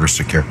confident this border is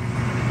secure?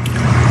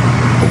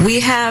 We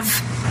have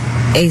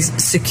a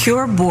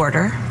secure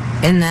border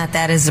in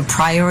that is a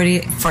priority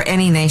for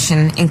any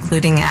nation,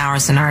 including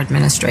ours and our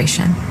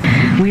administration.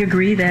 We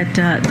agree that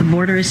the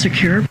border is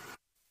secure.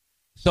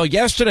 So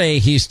yesterday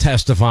he's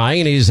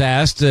testifying and he's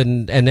asked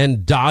and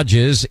then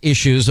dodges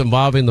issues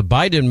involving the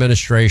Biden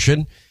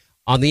administration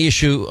on the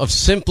issue of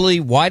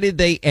simply why did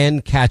they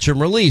end catch and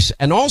release?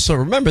 And also,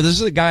 remember, this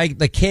is a guy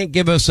that can't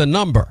give us a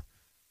number.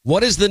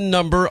 What is the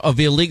number of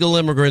illegal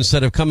immigrants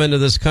that have come into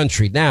this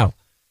country? Now,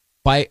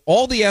 by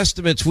all the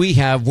estimates we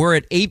have, we're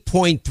at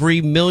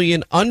 8.3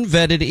 million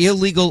unvetted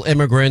illegal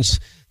immigrants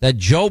that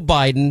Joe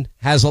Biden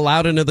has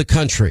allowed into the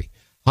country.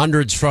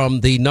 Hundreds from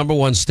the number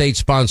one state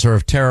sponsor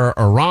of terror,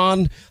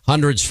 Iran.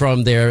 Hundreds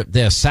from their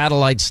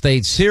satellite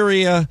state,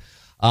 Syria.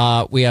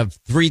 We have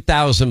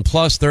 3,000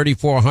 plus,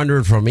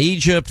 3,400 from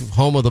Egypt,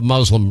 home of the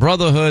Muslim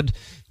Brotherhood.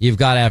 You've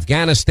got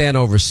Afghanistan,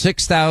 over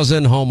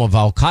 6,000, home of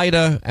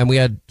Al-Qaeda. And we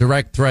had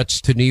direct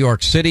threats to New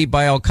York City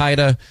by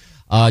Al-Qaeda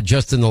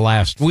just in the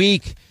last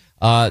week.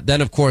 Then,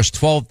 of course,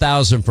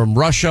 12,000 from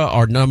Russia,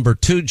 our number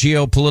 2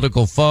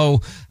 geopolitical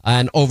foe,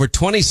 and over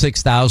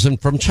 26,000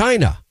 from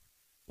China.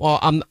 Well,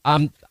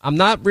 I'm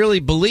not really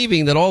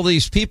believing that all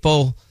these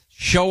people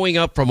showing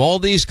up from all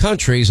these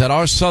countries at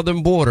our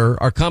southern border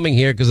are coming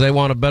here because they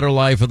want a better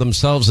life for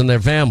themselves and their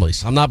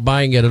families. I'm not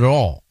buying it at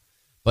all.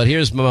 But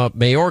here's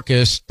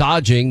Mayorkas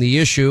dodging the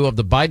issue of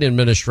the Biden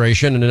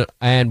administration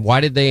and why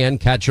did they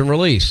end catch and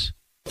release?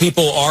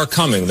 People are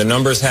coming. The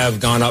numbers have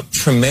gone up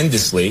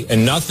tremendously,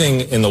 and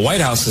nothing in the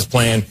White House's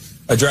plan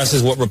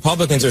addresses what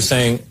Republicans are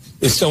saying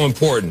is so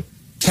important.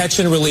 Catch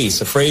and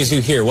release, a phrase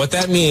you hear. What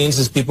that means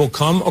is people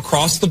come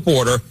across the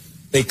border,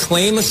 they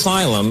claim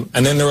asylum,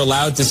 and then they're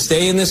allowed to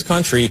stay in this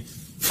country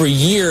for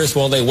years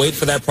while they wait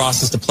for that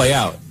process to play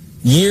out.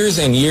 Years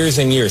and years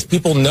and years.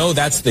 People know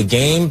that's the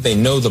game. They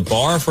know the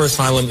bar for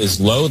asylum is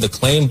low, the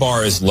claim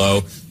bar is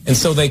low, and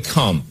so they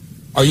come.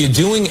 Are you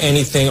doing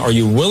anything? Are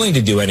you willing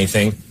to do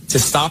anything to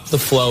stop the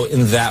flow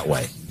in that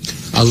way?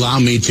 Allow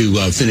me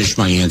to finish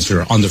my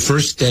answer. On the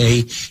first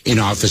day in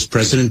office,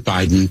 President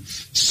Biden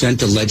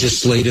sent a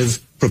legislative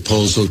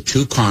proposal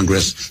to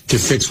Congress to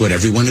fix what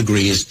everyone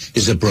agrees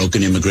is a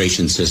broken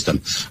immigration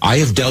system. I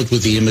have dealt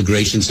with the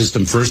immigration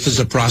system first as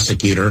a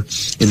prosecutor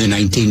in the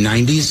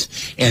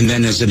 1990s and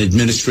then as an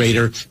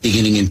administrator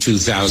beginning in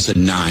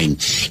 2009.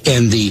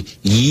 And the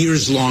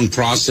years-long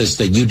process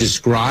that you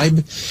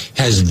describe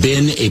has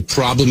been a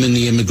problem in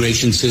the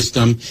immigration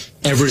system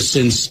ever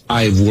since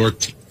I've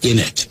worked in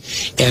it.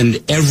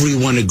 And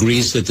everyone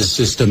agrees that the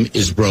system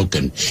is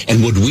broken.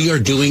 And what we are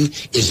doing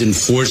is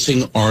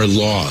enforcing our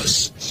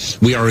laws.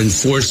 We are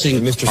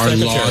enforcing our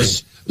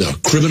laws, the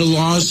criminal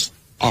laws,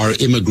 our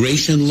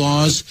immigration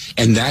laws,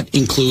 and that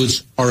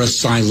includes our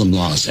asylum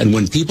laws. And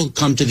when people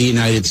come to the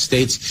United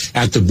States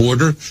at the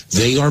border,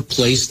 they are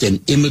placed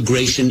in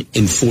immigration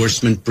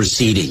enforcement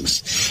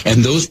proceedings.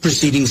 And those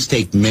proceedings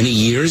take many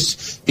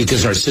years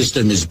because our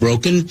system is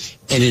broken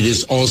and it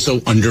is also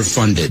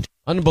underfunded.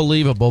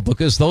 Unbelievable,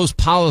 because those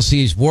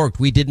policies worked.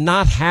 We did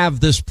not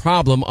have this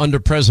problem under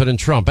President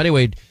Trump.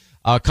 Anyway,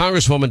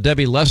 Congresswoman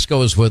Debbie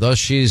Lesko is with us.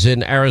 She's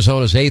in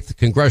Arizona's 8th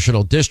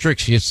Congressional District.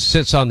 She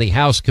sits on the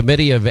House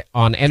Committee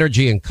on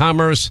Energy and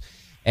Commerce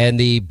and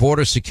the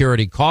Border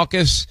Security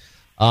Caucus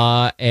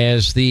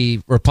as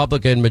the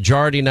Republican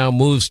majority now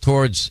moves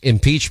towards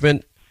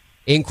impeachment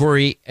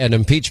inquiry into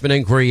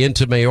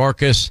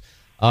Mayorkas.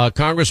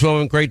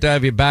 Congresswoman, great to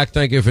have you back.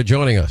 Thank you for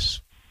joining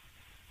us.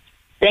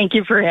 Thank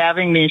you for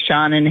having me,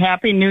 Sean, and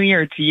Happy New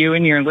Year to you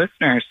and your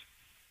listeners.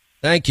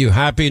 Thank you.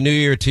 Happy New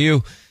Year to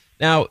you.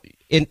 Now,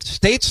 in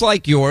states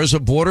like yours,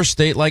 a border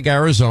state like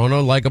Arizona,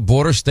 like a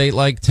border state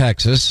like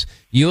Texas,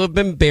 you have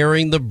been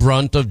bearing the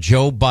brunt of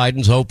Joe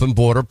Biden's open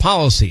border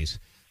policies.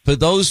 For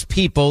those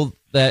people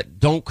that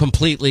don't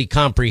completely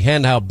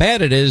comprehend how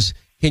bad it is,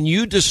 can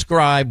you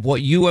describe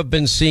what you have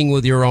been seeing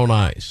with your own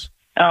eyes?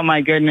 Oh,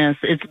 my goodness.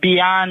 It's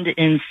beyond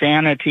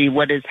insanity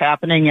what is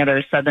happening at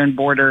our southern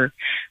border.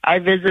 I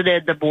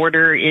visited the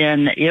border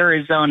in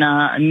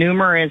Arizona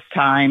numerous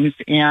times,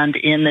 and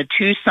in the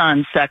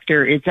Tucson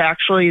sector, it's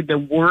actually the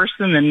worst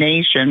in the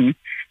nation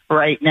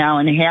right now,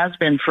 and has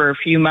been for a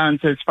few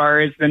months as far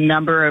as the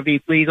number of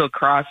illegal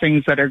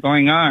crossings that are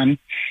going on.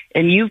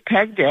 And you've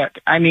pegged it.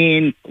 I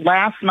mean,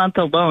 last month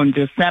alone,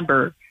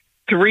 December,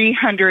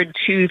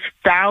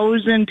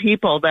 302,000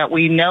 people that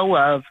we know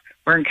of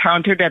were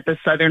encountered at the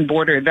southern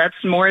border. That's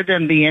more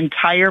than the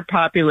entire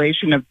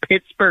population of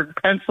Pittsburgh,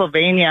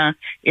 Pennsylvania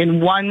in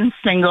one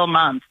single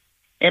month.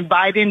 And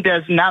Biden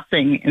does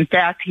nothing. In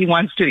fact, he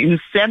wants to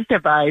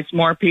incentivize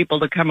more people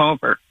to come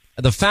over.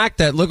 The fact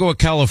that, look at what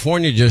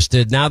California just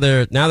did. Now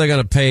they're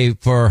going to pay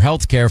for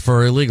health care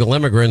for illegal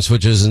immigrants,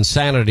 which is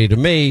insanity to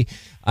me.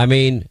 I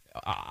mean,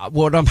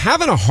 what I'm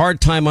having a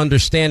hard time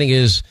understanding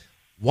is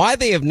why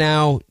they have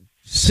now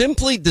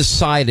simply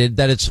decided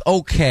that it's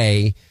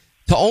okay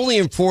to only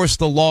enforce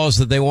the laws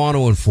that they want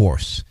to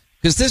enforce,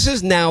 because this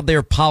is now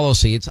their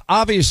policy. It's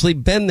obviously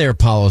been their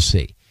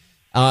policy.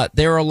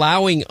 They're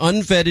allowing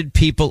unvetted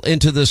people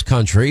into this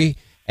country.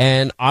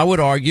 And I would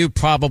argue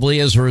probably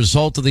as a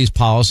result of these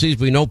policies,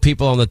 we know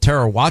people on the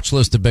terror watch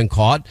list have been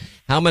caught.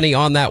 How many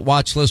on that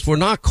watch list were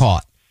not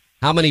caught?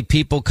 How many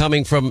people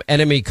coming from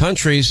enemy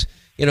countries,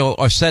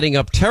 are setting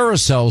up terror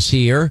cells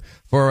here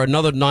for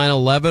another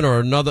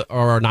 9/11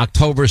 or an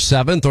October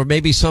 7th or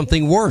maybe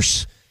something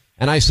worse?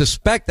 And I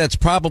suspect that's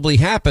probably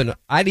happened.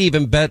 I'd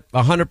even bet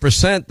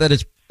 100%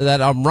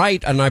 that I'm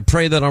right, and I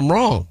pray that I'm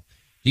wrong.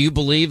 Do you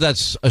believe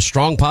that's a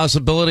strong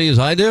possibility as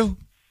I do?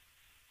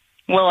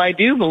 Well, I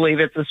do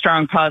believe it's a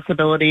strong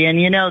possibility. And,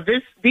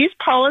 these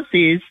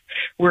policies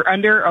were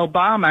under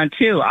Obama,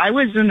 too. I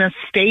was in the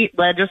state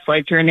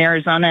legislature in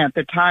Arizona at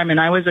the time, and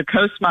I was a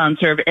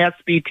co-sponsor of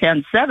SB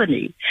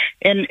 1070.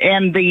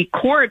 And the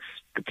courts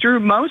threw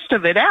most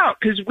of it out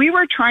because we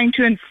were trying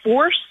to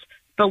enforce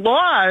the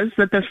laws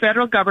that the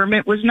federal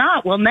government was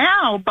not. Well,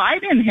 now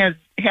Biden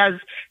has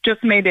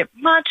just made it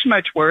much,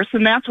 much worse.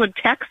 And that's what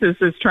Texas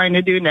is trying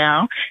to do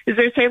now, is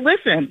they say,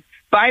 listen,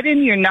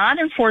 Biden, you're not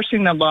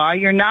enforcing the law.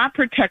 You're not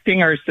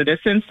protecting our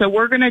citizens. So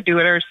we're going to do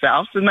it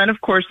ourselves. And then, of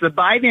course, the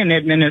Biden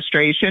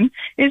administration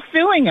is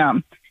suing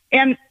them.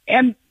 And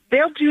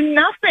they'll do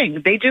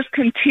nothing. They just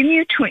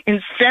continue to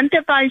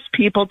incentivize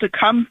people to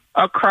come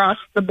across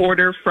the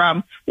border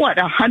from,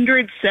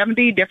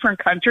 170 different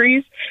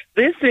countries?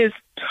 This is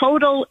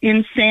total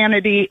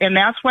insanity, and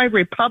that's why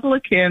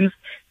Republicans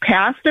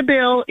passed a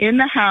bill in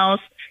the House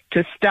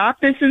to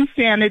stop this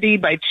insanity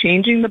by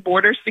changing the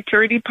border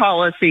security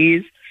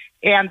policies,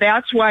 and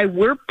that's why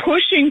we're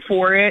pushing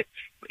for it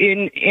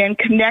in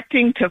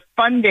connecting to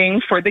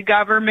funding for the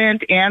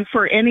government and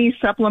for any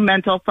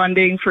supplemental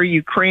funding for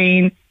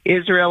Ukraine,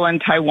 Israel,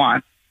 and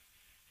Taiwan.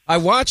 I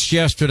watched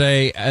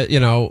yesterday,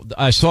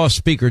 I saw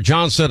Speaker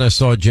Johnson, I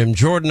saw Jim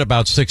Jordan,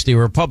 about 60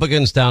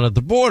 Republicans down at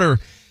the border,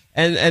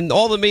 and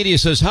all the media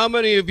says, how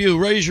many of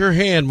you, raise your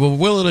hand, were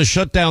willing to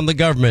shut down the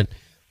government?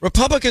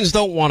 Republicans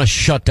don't want to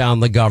shut down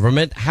the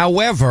government.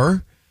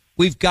 However,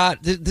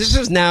 this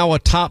is now a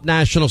top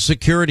national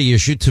security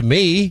issue to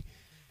me.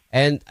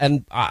 And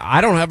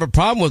I don't have a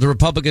problem with the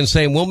Republicans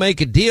saying we'll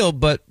make a deal,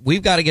 but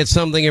we've got to get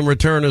something in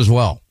return as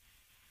well.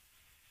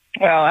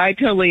 Well, I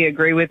totally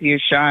agree with you,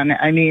 Sean.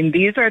 I mean,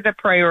 these are the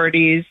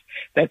priorities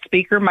that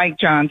Speaker Mike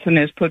Johnson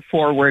has put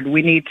forward.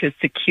 We need to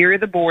secure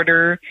the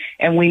border,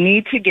 and we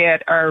need to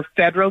get our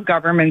federal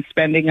government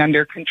spending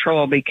under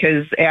control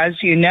because,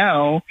 as you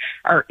know,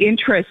 our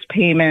interest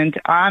payment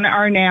on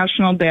our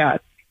national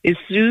debt is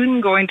soon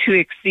going to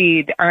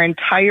exceed our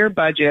entire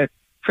budget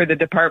for the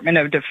Department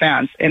of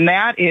Defense. And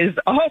that is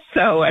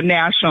also a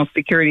national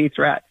security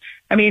threat.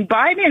 I mean,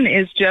 Biden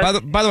is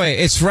just... By the way,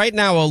 it's right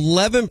now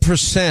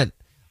 11%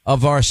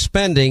 of our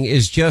spending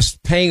is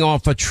just paying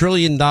off $1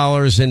 trillion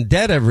in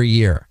debt every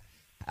year.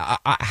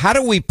 How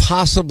do we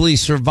possibly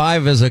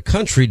survive as a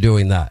country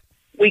doing that?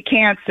 We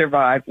can't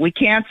survive. We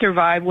can't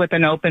survive with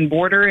an open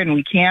border, and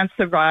we can't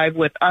survive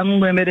with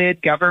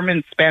unlimited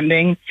government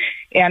spending.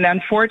 And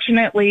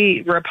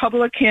unfortunately,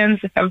 Republicans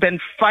have been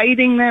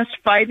fighting this,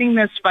 but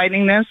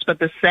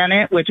the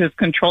Senate, which is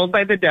controlled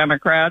by the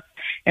Democrats,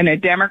 and a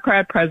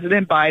Democrat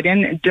President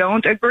Biden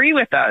don't agree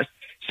with us.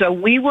 So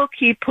we will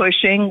keep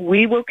pushing,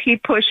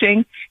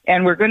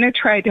 and we're going to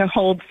try to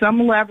hold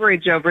some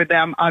leverage over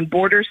them on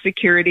border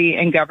security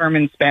and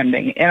government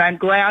spending. And I'm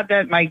glad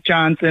that Mike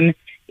Johnson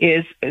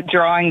is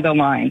drawing the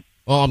line.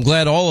 Well, I'm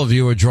glad all of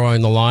you are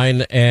drawing the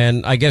line,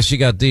 and I guess you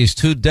got these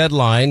two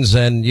deadlines,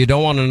 and you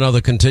don't want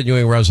another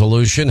continuing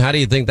resolution. How do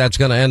you think that's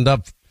going to end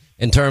up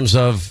in terms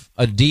of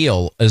a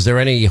deal? Is there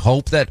any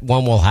hope that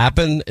one will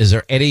happen? Is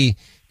there any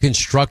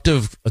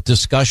constructive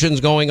discussions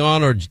going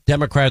on, or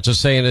Democrats are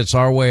saying it's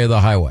our way or the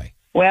highway?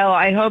 Well,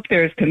 I hope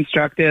there's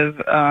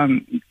constructive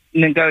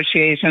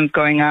negotiations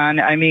going on.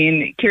 I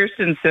mean,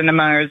 Kyrsten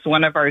Sinema is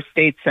one of our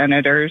state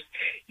senators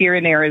here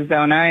in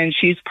Arizona, and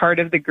she's part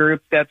of the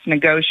group that's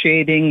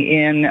negotiating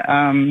in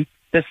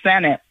the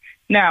Senate.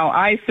 Now,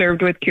 I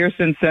served with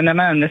Kyrsten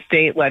Sinema in the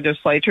state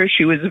legislature.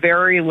 She was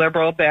very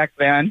liberal back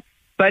then,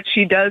 but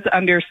she does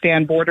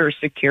understand border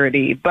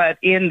security. But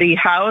in the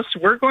House,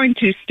 we're going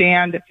to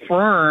stand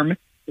firm.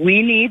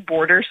 We need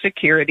border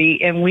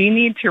security, and we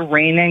need to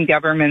rein in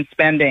government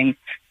spending.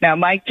 Now,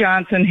 Mike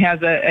Johnson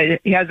has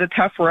a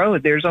tough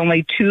road. There's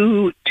only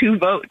two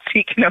votes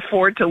he can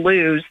afford to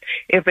lose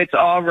if it's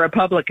all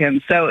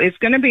Republicans. So it's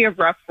going to be a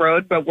rough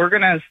road, but we're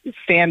going to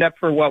stand up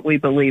for what we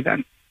believe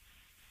in.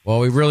 Well,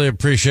 we really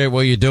appreciate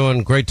what you're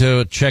doing. Great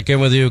to check in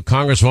with you.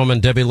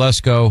 Congresswoman Debbie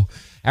Lesko,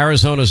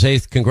 Arizona's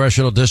 8th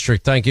Congressional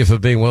District. Thank you for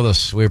being with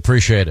us. We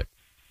appreciate it.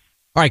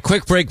 All right,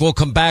 quick break. We'll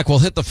come back. We'll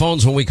hit the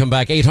phones when we come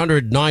back.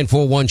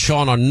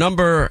 800-941-SEAN, our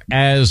number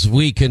as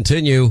we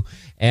continue.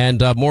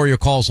 And more of your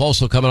calls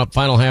also coming up.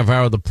 Final half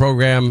hour of the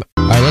program.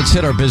 All right, let's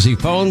hit our busy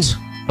phones.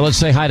 Let's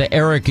say hi to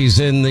Eric. He's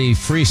in the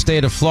free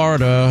state of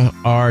Florida,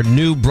 our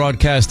new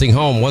broadcasting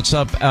home. What's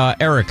up,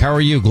 Eric? How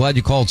are you? Glad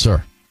you called,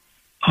 sir.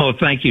 Oh,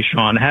 thank you,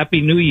 Sean. Happy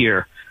New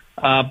Year.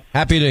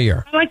 Happy New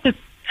Year.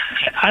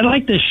 I'd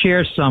like to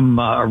share some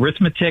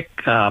arithmetic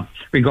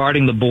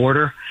regarding the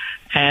border.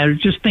 And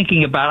just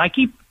thinking about, I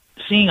keep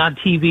seeing on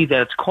TV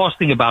that it's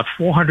costing about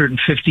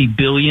 $450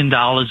 billion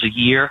a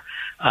year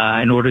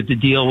in order to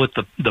deal with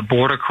the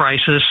border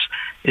crisis.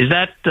 Is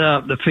that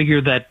the figure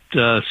that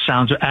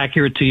sounds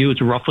accurate to you? It's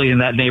roughly in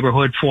that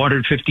neighborhood,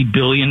 $450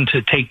 billion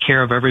to take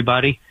care of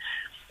everybody?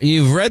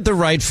 You've read the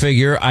right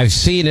figure. I've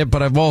seen it,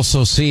 but I've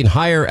also seen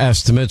higher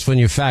estimates when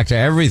you factor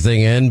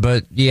everything in.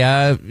 But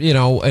yeah, you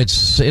know,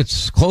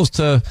 it's close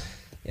to,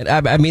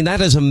 I mean, that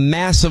is a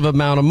massive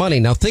amount of money.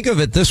 Now think of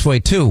it this way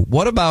too.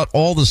 What about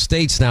all the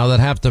states now that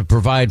have to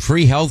provide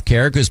free health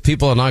care because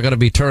people are not going to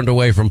be turned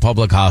away from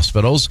public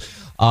hospitals?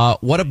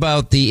 What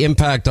about the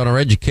impact on our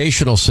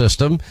educational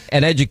system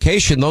and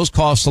education? Those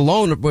costs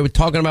alone, we're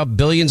talking about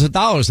billions of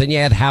dollars. Then you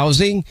add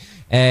housing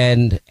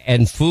and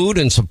food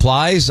and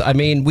supplies. I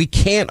mean, we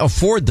can't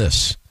afford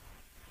this.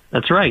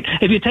 That's right.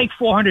 If you take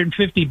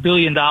 $450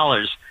 billion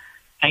and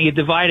you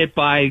divide it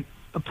by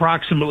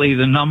approximately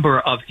the number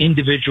of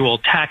individual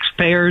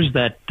taxpayers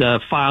that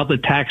filed the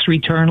tax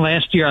return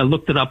last year. I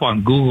looked it up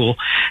on Google.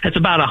 It's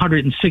about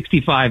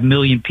 165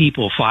 million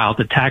people filed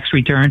the tax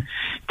return.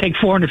 Take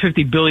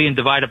 $450 billion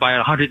divided by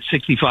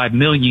 165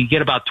 million, you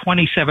get about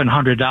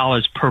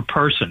 $2,700 per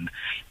person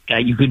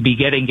that you could be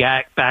getting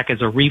back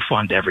as a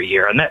refund every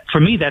year. And that,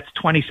 for me, that's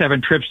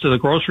 27 trips to the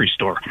grocery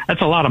store.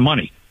 That's a lot of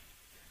money.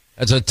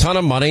 That's a ton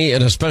of money,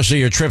 and especially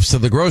your trips to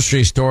the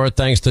grocery store,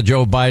 thanks to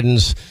Joe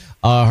Biden's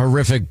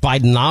horrific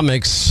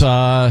Bidenomics.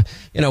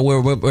 You know,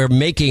 we're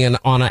making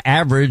on an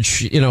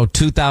average, you know,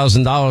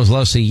 $2,000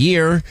 less a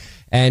year,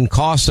 and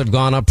costs have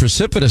gone up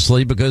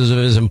precipitously because of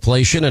his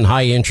inflation and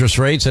high interest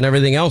rates and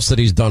everything else that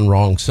he's done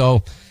wrong.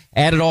 So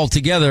add it all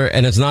together,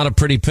 and it's not a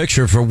pretty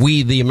picture for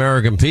we, the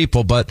American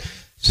people. But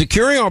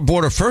securing our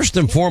border, first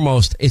and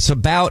foremost, it's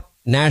about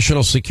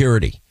national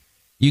security.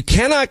 You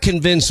cannot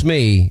convince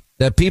me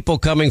that people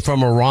coming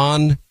from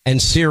Iran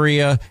and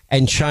Syria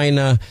and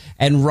China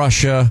and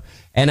Russia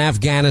and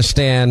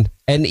Afghanistan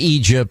and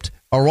Egypt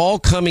are all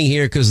coming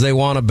here because they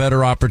want a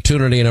better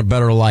opportunity and a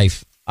better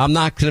life. I'm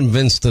not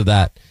convinced of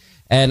that.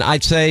 And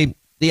I'd say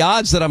the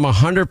odds that I'm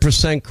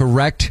 100%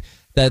 correct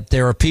that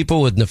there are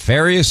people with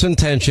nefarious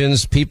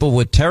intentions, people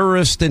with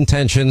terrorist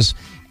intentions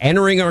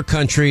entering our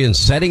country and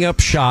setting up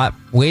shop,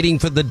 waiting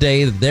for the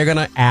day that they're going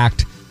to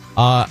act.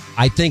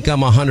 I think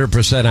I'm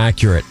 100%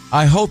 accurate.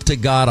 I hope to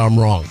God I'm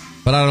wrong,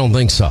 but I don't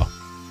think so.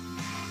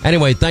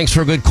 Anyway, thanks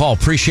for a good call.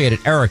 Appreciate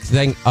it. Eric,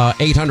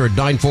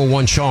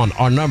 800-941-SEAN,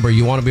 our number.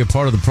 You want to be a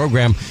part of the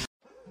program.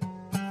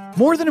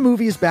 More Than a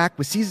Movie is back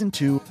with Season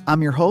 2.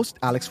 I'm your host,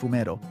 Alex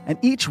Fumero. And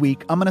each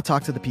week, I'm going to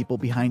talk to the people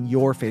behind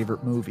your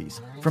favorite movies.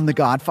 From The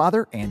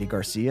Godfather, Andy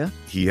Garcia.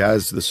 He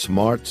has the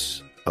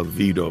smarts of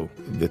Vito,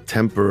 the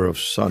temper of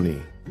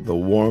Sonny, the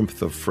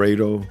warmth of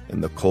Fredo,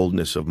 and the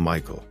coldness of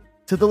Michael.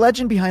 To the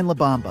legend behind La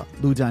Bamba,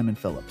 Lou Diamond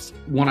Phillips.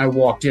 When I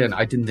walked in,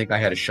 I didn't think I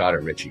had a shot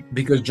at Richie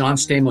because John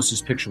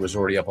Stamos' picture was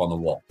already up on the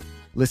wall.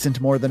 Listen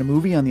to More Than a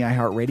Movie on the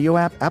iHeartRadio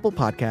app, Apple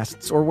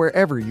Podcasts, or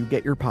wherever you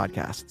get your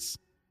podcasts.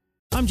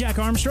 I'm Jack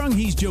Armstrong.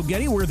 He's Joe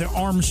Getty. We're the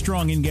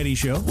Armstrong and Getty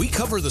Show. We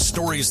cover the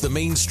stories the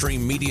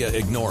mainstream media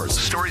ignores.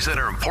 Stories that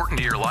are important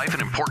to your life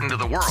and important to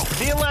the world.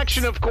 The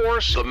election, of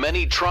course. The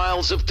many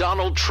trials of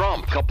Donald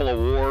Trump. Couple of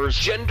wars.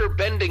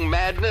 Gender-bending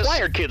madness.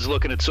 Why are kids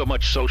looking at so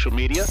much social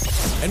media?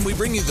 And we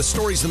bring you the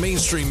stories the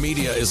mainstream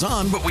media is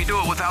on, but we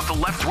do it without the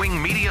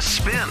left-wing media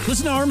spin.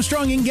 Listen to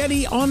Armstrong and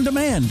Getty on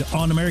demand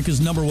on America's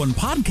 #1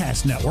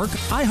 podcast network,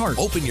 iHeart.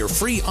 Open your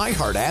free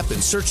iHeart app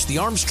and search The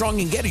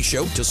Armstrong and Getty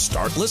Show to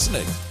start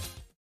listening.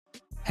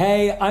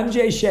 Hey, I'm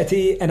Jay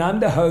Shetty, and I'm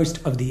the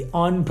host of the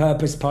On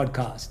Purpose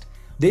podcast.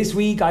 This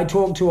week, I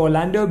talked to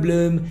Orlando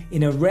Bloom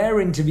in a rare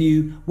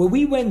interview where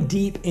we went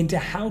deep into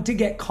how to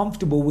get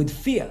comfortable with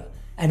fear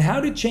and how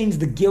to change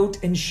the guilt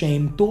and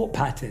shame thought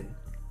pattern.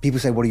 People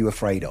say, what are you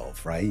afraid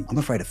of, right? I'm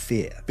afraid of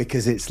fear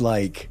because it's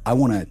like I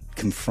want to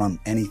confront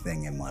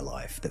anything in my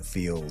life that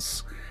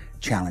feels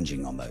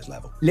challenging on those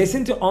levels.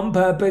 Listen to On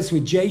Purpose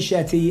with Jay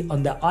Shetty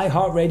on the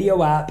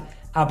iHeartRadio app,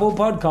 Apple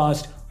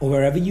Podcast, or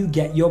wherever you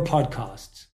get your podcasts.